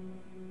road.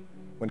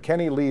 When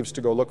Kenny leaves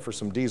to go look for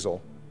some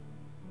diesel,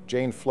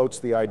 Jane floats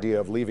the idea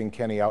of leaving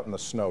Kenny out in the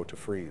snow to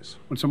freeze.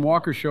 When some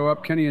walkers show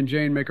up, Kenny and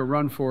Jane make a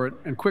run for it.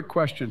 And quick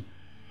question,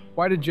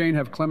 why did Jane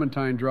have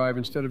Clementine drive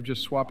instead of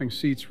just swapping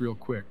seats real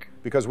quick?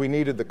 Because we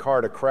needed the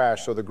car to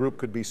crash so the group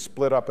could be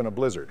split up in a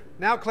blizzard.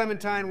 Now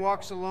Clementine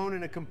walks alone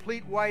in a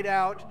complete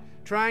whiteout,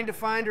 trying to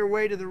find her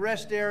way to the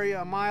rest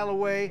area a mile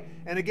away,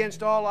 and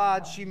against all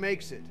odds, she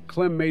makes it.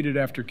 Clem made it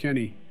after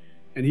Kenny,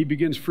 and he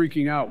begins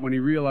freaking out when he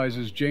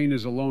realizes Jane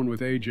is alone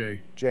with AJ.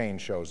 Jane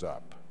shows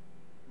up.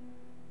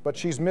 But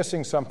she's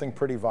missing something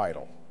pretty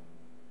vital.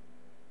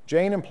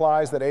 Jane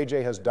implies that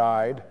AJ has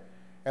died,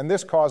 and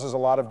this causes a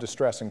lot of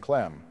distress in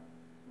Clem,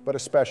 but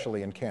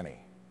especially in Kenny.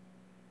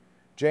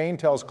 Jane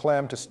tells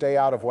Clem to stay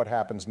out of what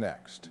happens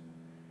next.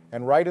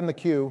 And right in the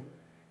queue,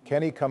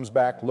 Kenny comes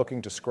back looking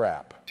to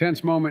scrap.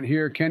 Tense moment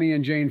here, Kenny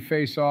and Jane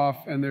face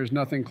off, and there's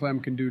nothing Clem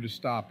can do to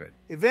stop it.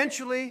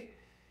 Eventually,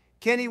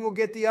 Kenny will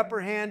get the upper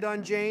hand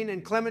on Jane,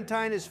 and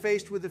Clementine is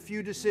faced with a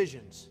few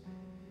decisions.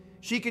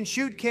 She can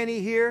shoot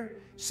Kenny here,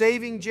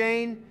 saving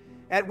Jane,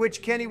 at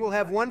which Kenny will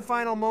have one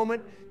final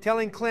moment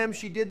telling Clem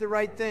she did the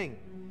right thing.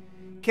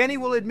 Kenny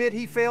will admit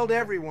he failed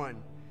everyone,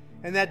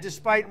 and that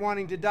despite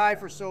wanting to die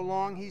for so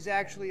long, he's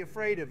actually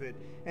afraid of it,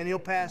 and he'll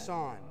pass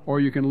on. Or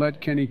you can let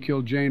Kenny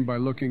kill Jane by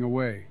looking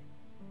away.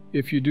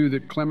 If you do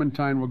that,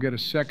 Clementine will get a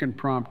second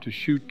prompt to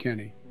shoot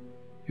Kenny.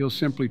 He'll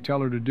simply tell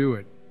her to do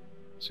it,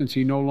 since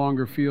he no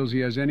longer feels he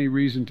has any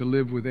reason to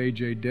live with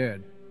AJ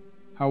dead.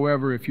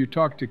 However, if you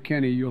talk to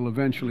Kenny, you'll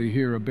eventually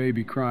hear a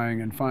baby crying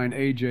and find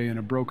AJ in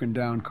a broken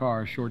down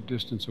car a short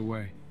distance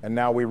away. And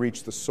now we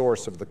reach the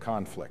source of the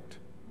conflict.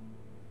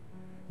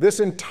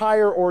 This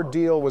entire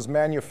ordeal was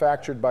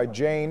manufactured by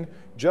Jane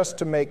just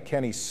to make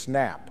Kenny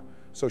snap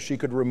so she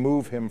could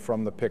remove him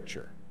from the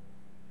picture.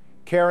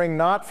 Caring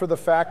not for the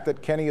fact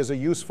that Kenny is a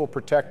useful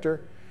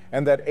protector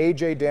and that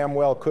AJ damn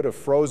well could have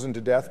frozen to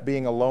death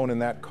being alone in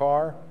that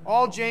car.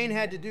 All Jane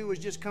had to do was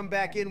just come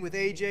back in with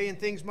AJ and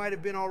things might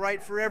have been all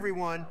right for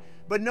everyone,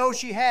 but no,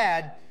 she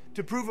had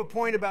to prove a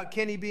point about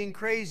Kenny being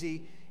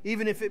crazy,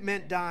 even if it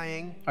meant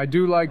dying. I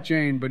do like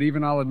Jane, but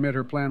even I'll admit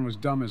her plan was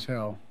dumb as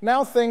hell.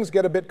 Now things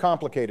get a bit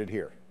complicated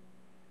here.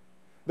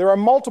 There are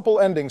multiple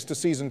endings to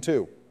season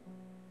 2.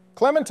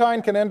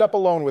 Clementine can end up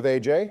alone with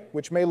AJ,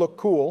 which may look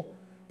cool,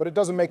 but it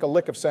doesn't make a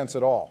lick of sense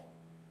at all.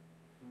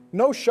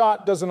 No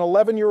shot does an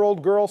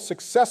 11-year-old girl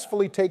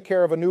successfully take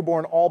care of a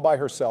newborn all by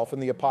herself in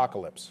the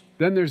apocalypse.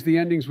 Then there's the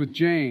endings with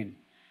Jane.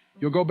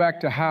 You'll go back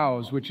to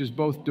House, which is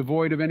both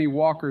devoid of any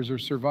walkers or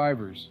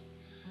survivors.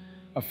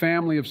 A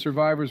family of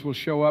survivors will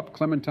show up.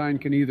 Clementine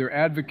can either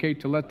advocate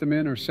to let them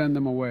in or send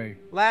them away.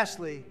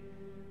 Lastly,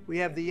 we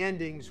have the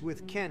endings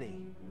with Kenny.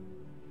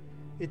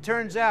 It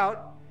turns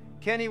out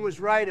Kenny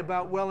was right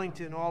about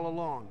Wellington all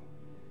along.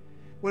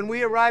 When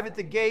we arrive at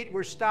the gate,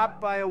 we're stopped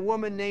by a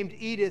woman named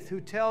Edith who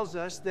tells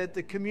us that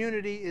the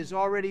community is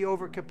already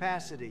over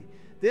capacity.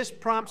 This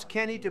prompts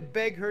Kenny to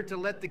beg her to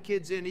let the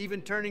kids in,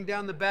 even turning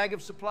down the bag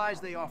of supplies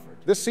they offered.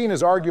 This scene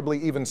is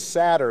arguably even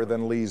sadder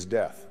than Lee's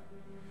death.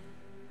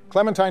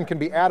 Clementine can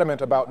be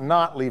adamant about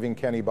not leaving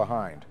Kenny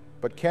behind,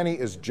 but Kenny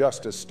is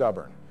just as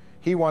stubborn.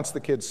 He wants the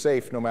kids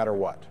safe no matter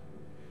what.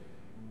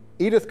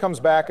 Edith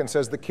comes back and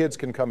says the kids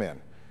can come in,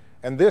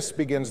 and this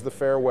begins the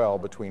farewell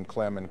between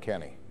Clem and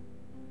Kenny.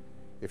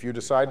 If you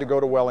decide to go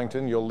to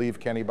Wellington, you'll leave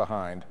Kenny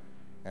behind,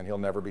 and he'll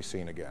never be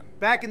seen again.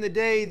 Back in the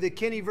day, the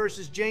Kenny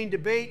versus Jane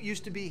debate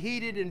used to be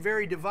heated and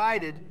very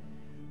divided,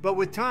 but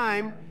with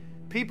time,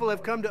 people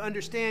have come to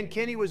understand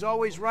Kenny was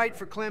always right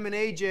for Clem and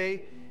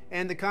AJ,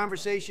 and the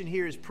conversation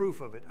here is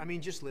proof of it. I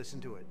mean, just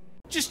listen to it.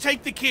 Just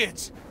take the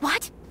kids.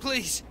 What?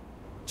 Please,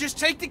 just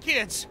take the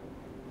kids.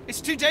 It's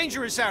too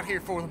dangerous out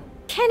here for them.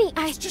 Kenny,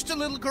 It's just a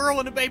little girl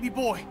and a baby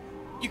boy.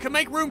 You can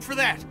make room for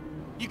that.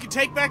 You can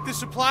take back the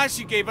supplies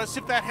you gave us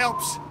if that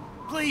helps.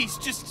 Please,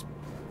 just...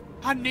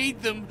 I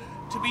need them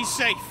to be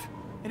safe.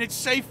 And it's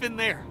safe in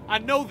there. I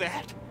know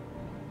that.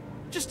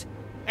 Just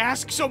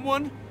ask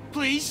someone,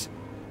 please.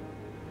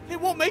 They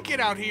won't make it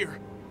out here.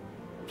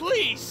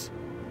 Please.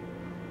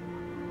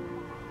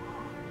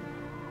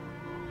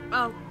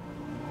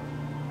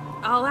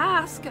 I'll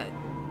ask.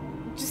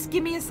 Just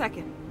give me a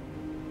second.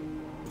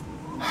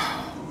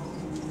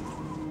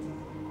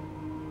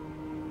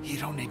 You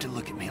don't need to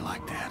look at me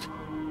like that.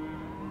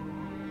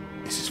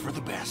 This is for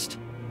the best.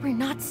 We're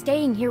not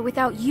staying here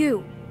without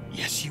you.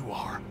 Yes, you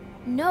are.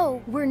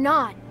 No, we're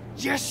not.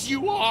 Yes,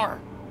 you are!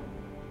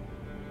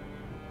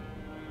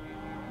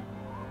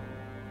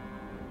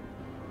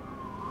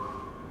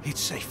 It's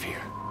safe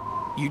here.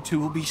 You two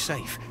will be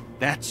safe.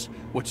 That's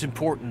what's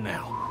important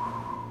now.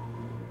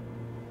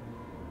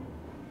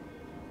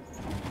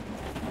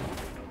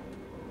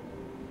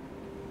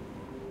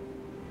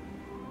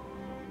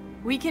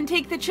 We can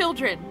take the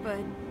children, but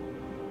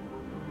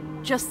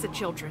just the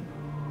children.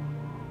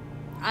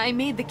 I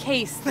made the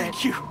case that...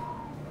 Thank you.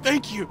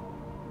 Thank you.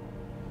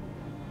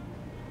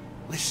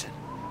 Listen,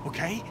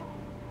 okay?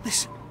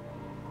 Listen.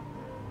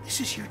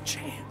 This is your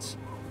chance.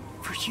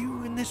 For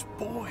you and this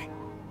boy.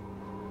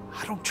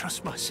 I don't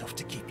trust myself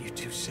to keep you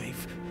two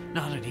safe.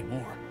 Not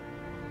anymore.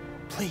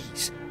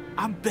 Please,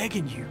 I'm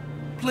begging you.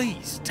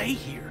 Please, stay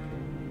here.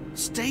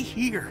 Stay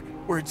here,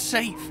 where it's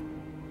safe.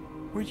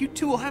 Where you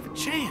two will have a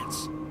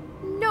chance.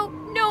 No,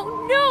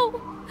 no, no!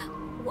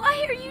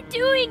 Why are you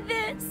doing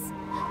this?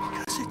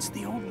 Because it's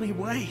the only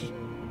way.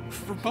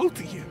 For both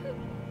of you.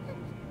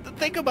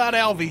 Think about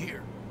Alvy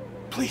here.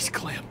 Please,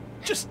 Clem.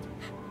 Just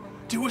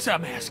do as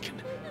I'm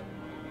asking.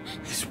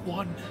 This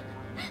one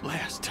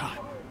last time.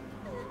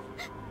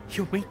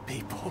 You'll meet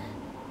people.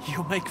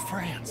 You'll make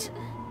friends.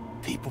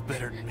 People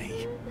better than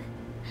me.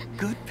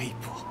 Good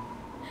people.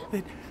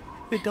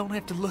 That don't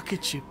have to look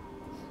at you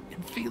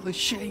and feel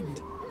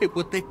ashamed at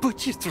what they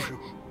put you through.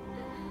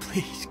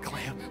 Please,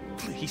 Clem,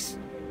 please.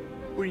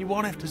 Where you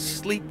won't have to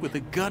sleep with a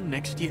gun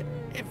next to you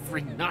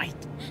every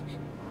night.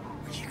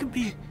 You can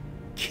be a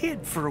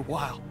kid for a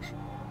while.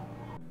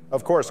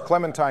 Of course,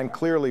 Clementine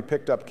clearly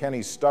picked up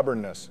Kenny's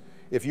stubbornness.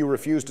 If you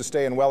refuse to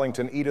stay in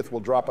Wellington, Edith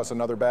will drop us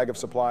another bag of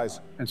supplies.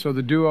 And so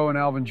the duo and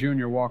Alvin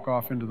Jr. walk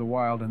off into the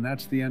wild, and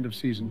that's the end of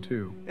season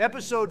 2.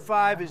 Episode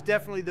 5 is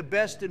definitely the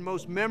best and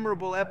most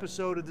memorable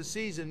episode of the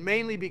season,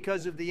 mainly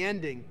because of the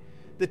ending.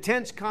 The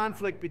tense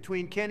conflict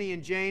between Kenny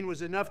and Jane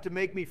was enough to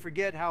make me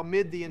forget how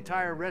mid the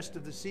entire rest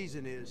of the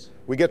season is.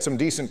 We get some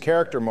decent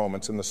character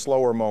moments in the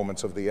slower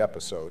moments of the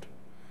episode.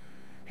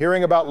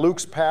 Hearing about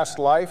Luke's past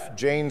life,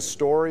 Jane's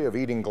story of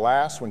eating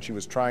glass when she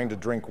was trying to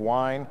drink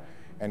wine,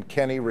 and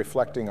Kenny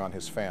reflecting on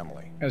his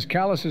family. As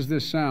callous as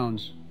this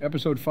sounds,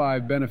 episode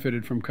 5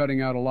 benefited from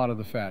cutting out a lot of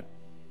the fat.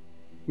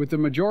 With the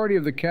majority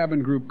of the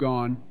cabin group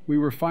gone, we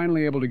were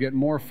finally able to get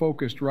more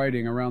focused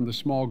writing around the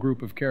small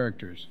group of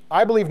characters.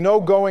 I believe No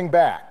Going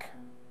Back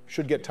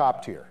should get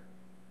top tier.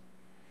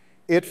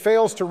 It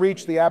fails to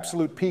reach the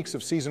absolute peaks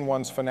of season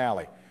 1's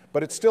finale,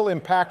 but it's still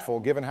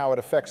impactful given how it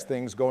affects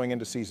things going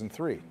into season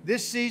 3.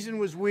 This season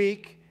was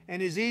weak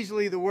and is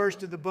easily the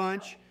worst of the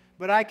bunch,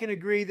 but I can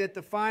agree that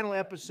the final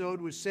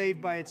episode was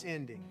saved by its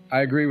ending.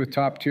 I agree with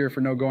top tier for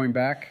No Going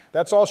Back.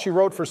 That's all she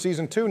wrote for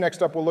season 2.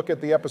 Next up, we'll look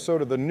at the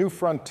episode of The New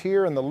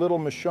Frontier and the Little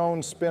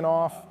Michonne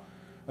spin-off.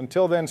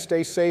 Until then,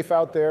 stay safe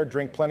out there,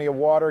 drink plenty of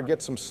water,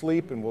 get some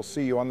sleep, and we'll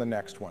see you on the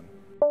next one.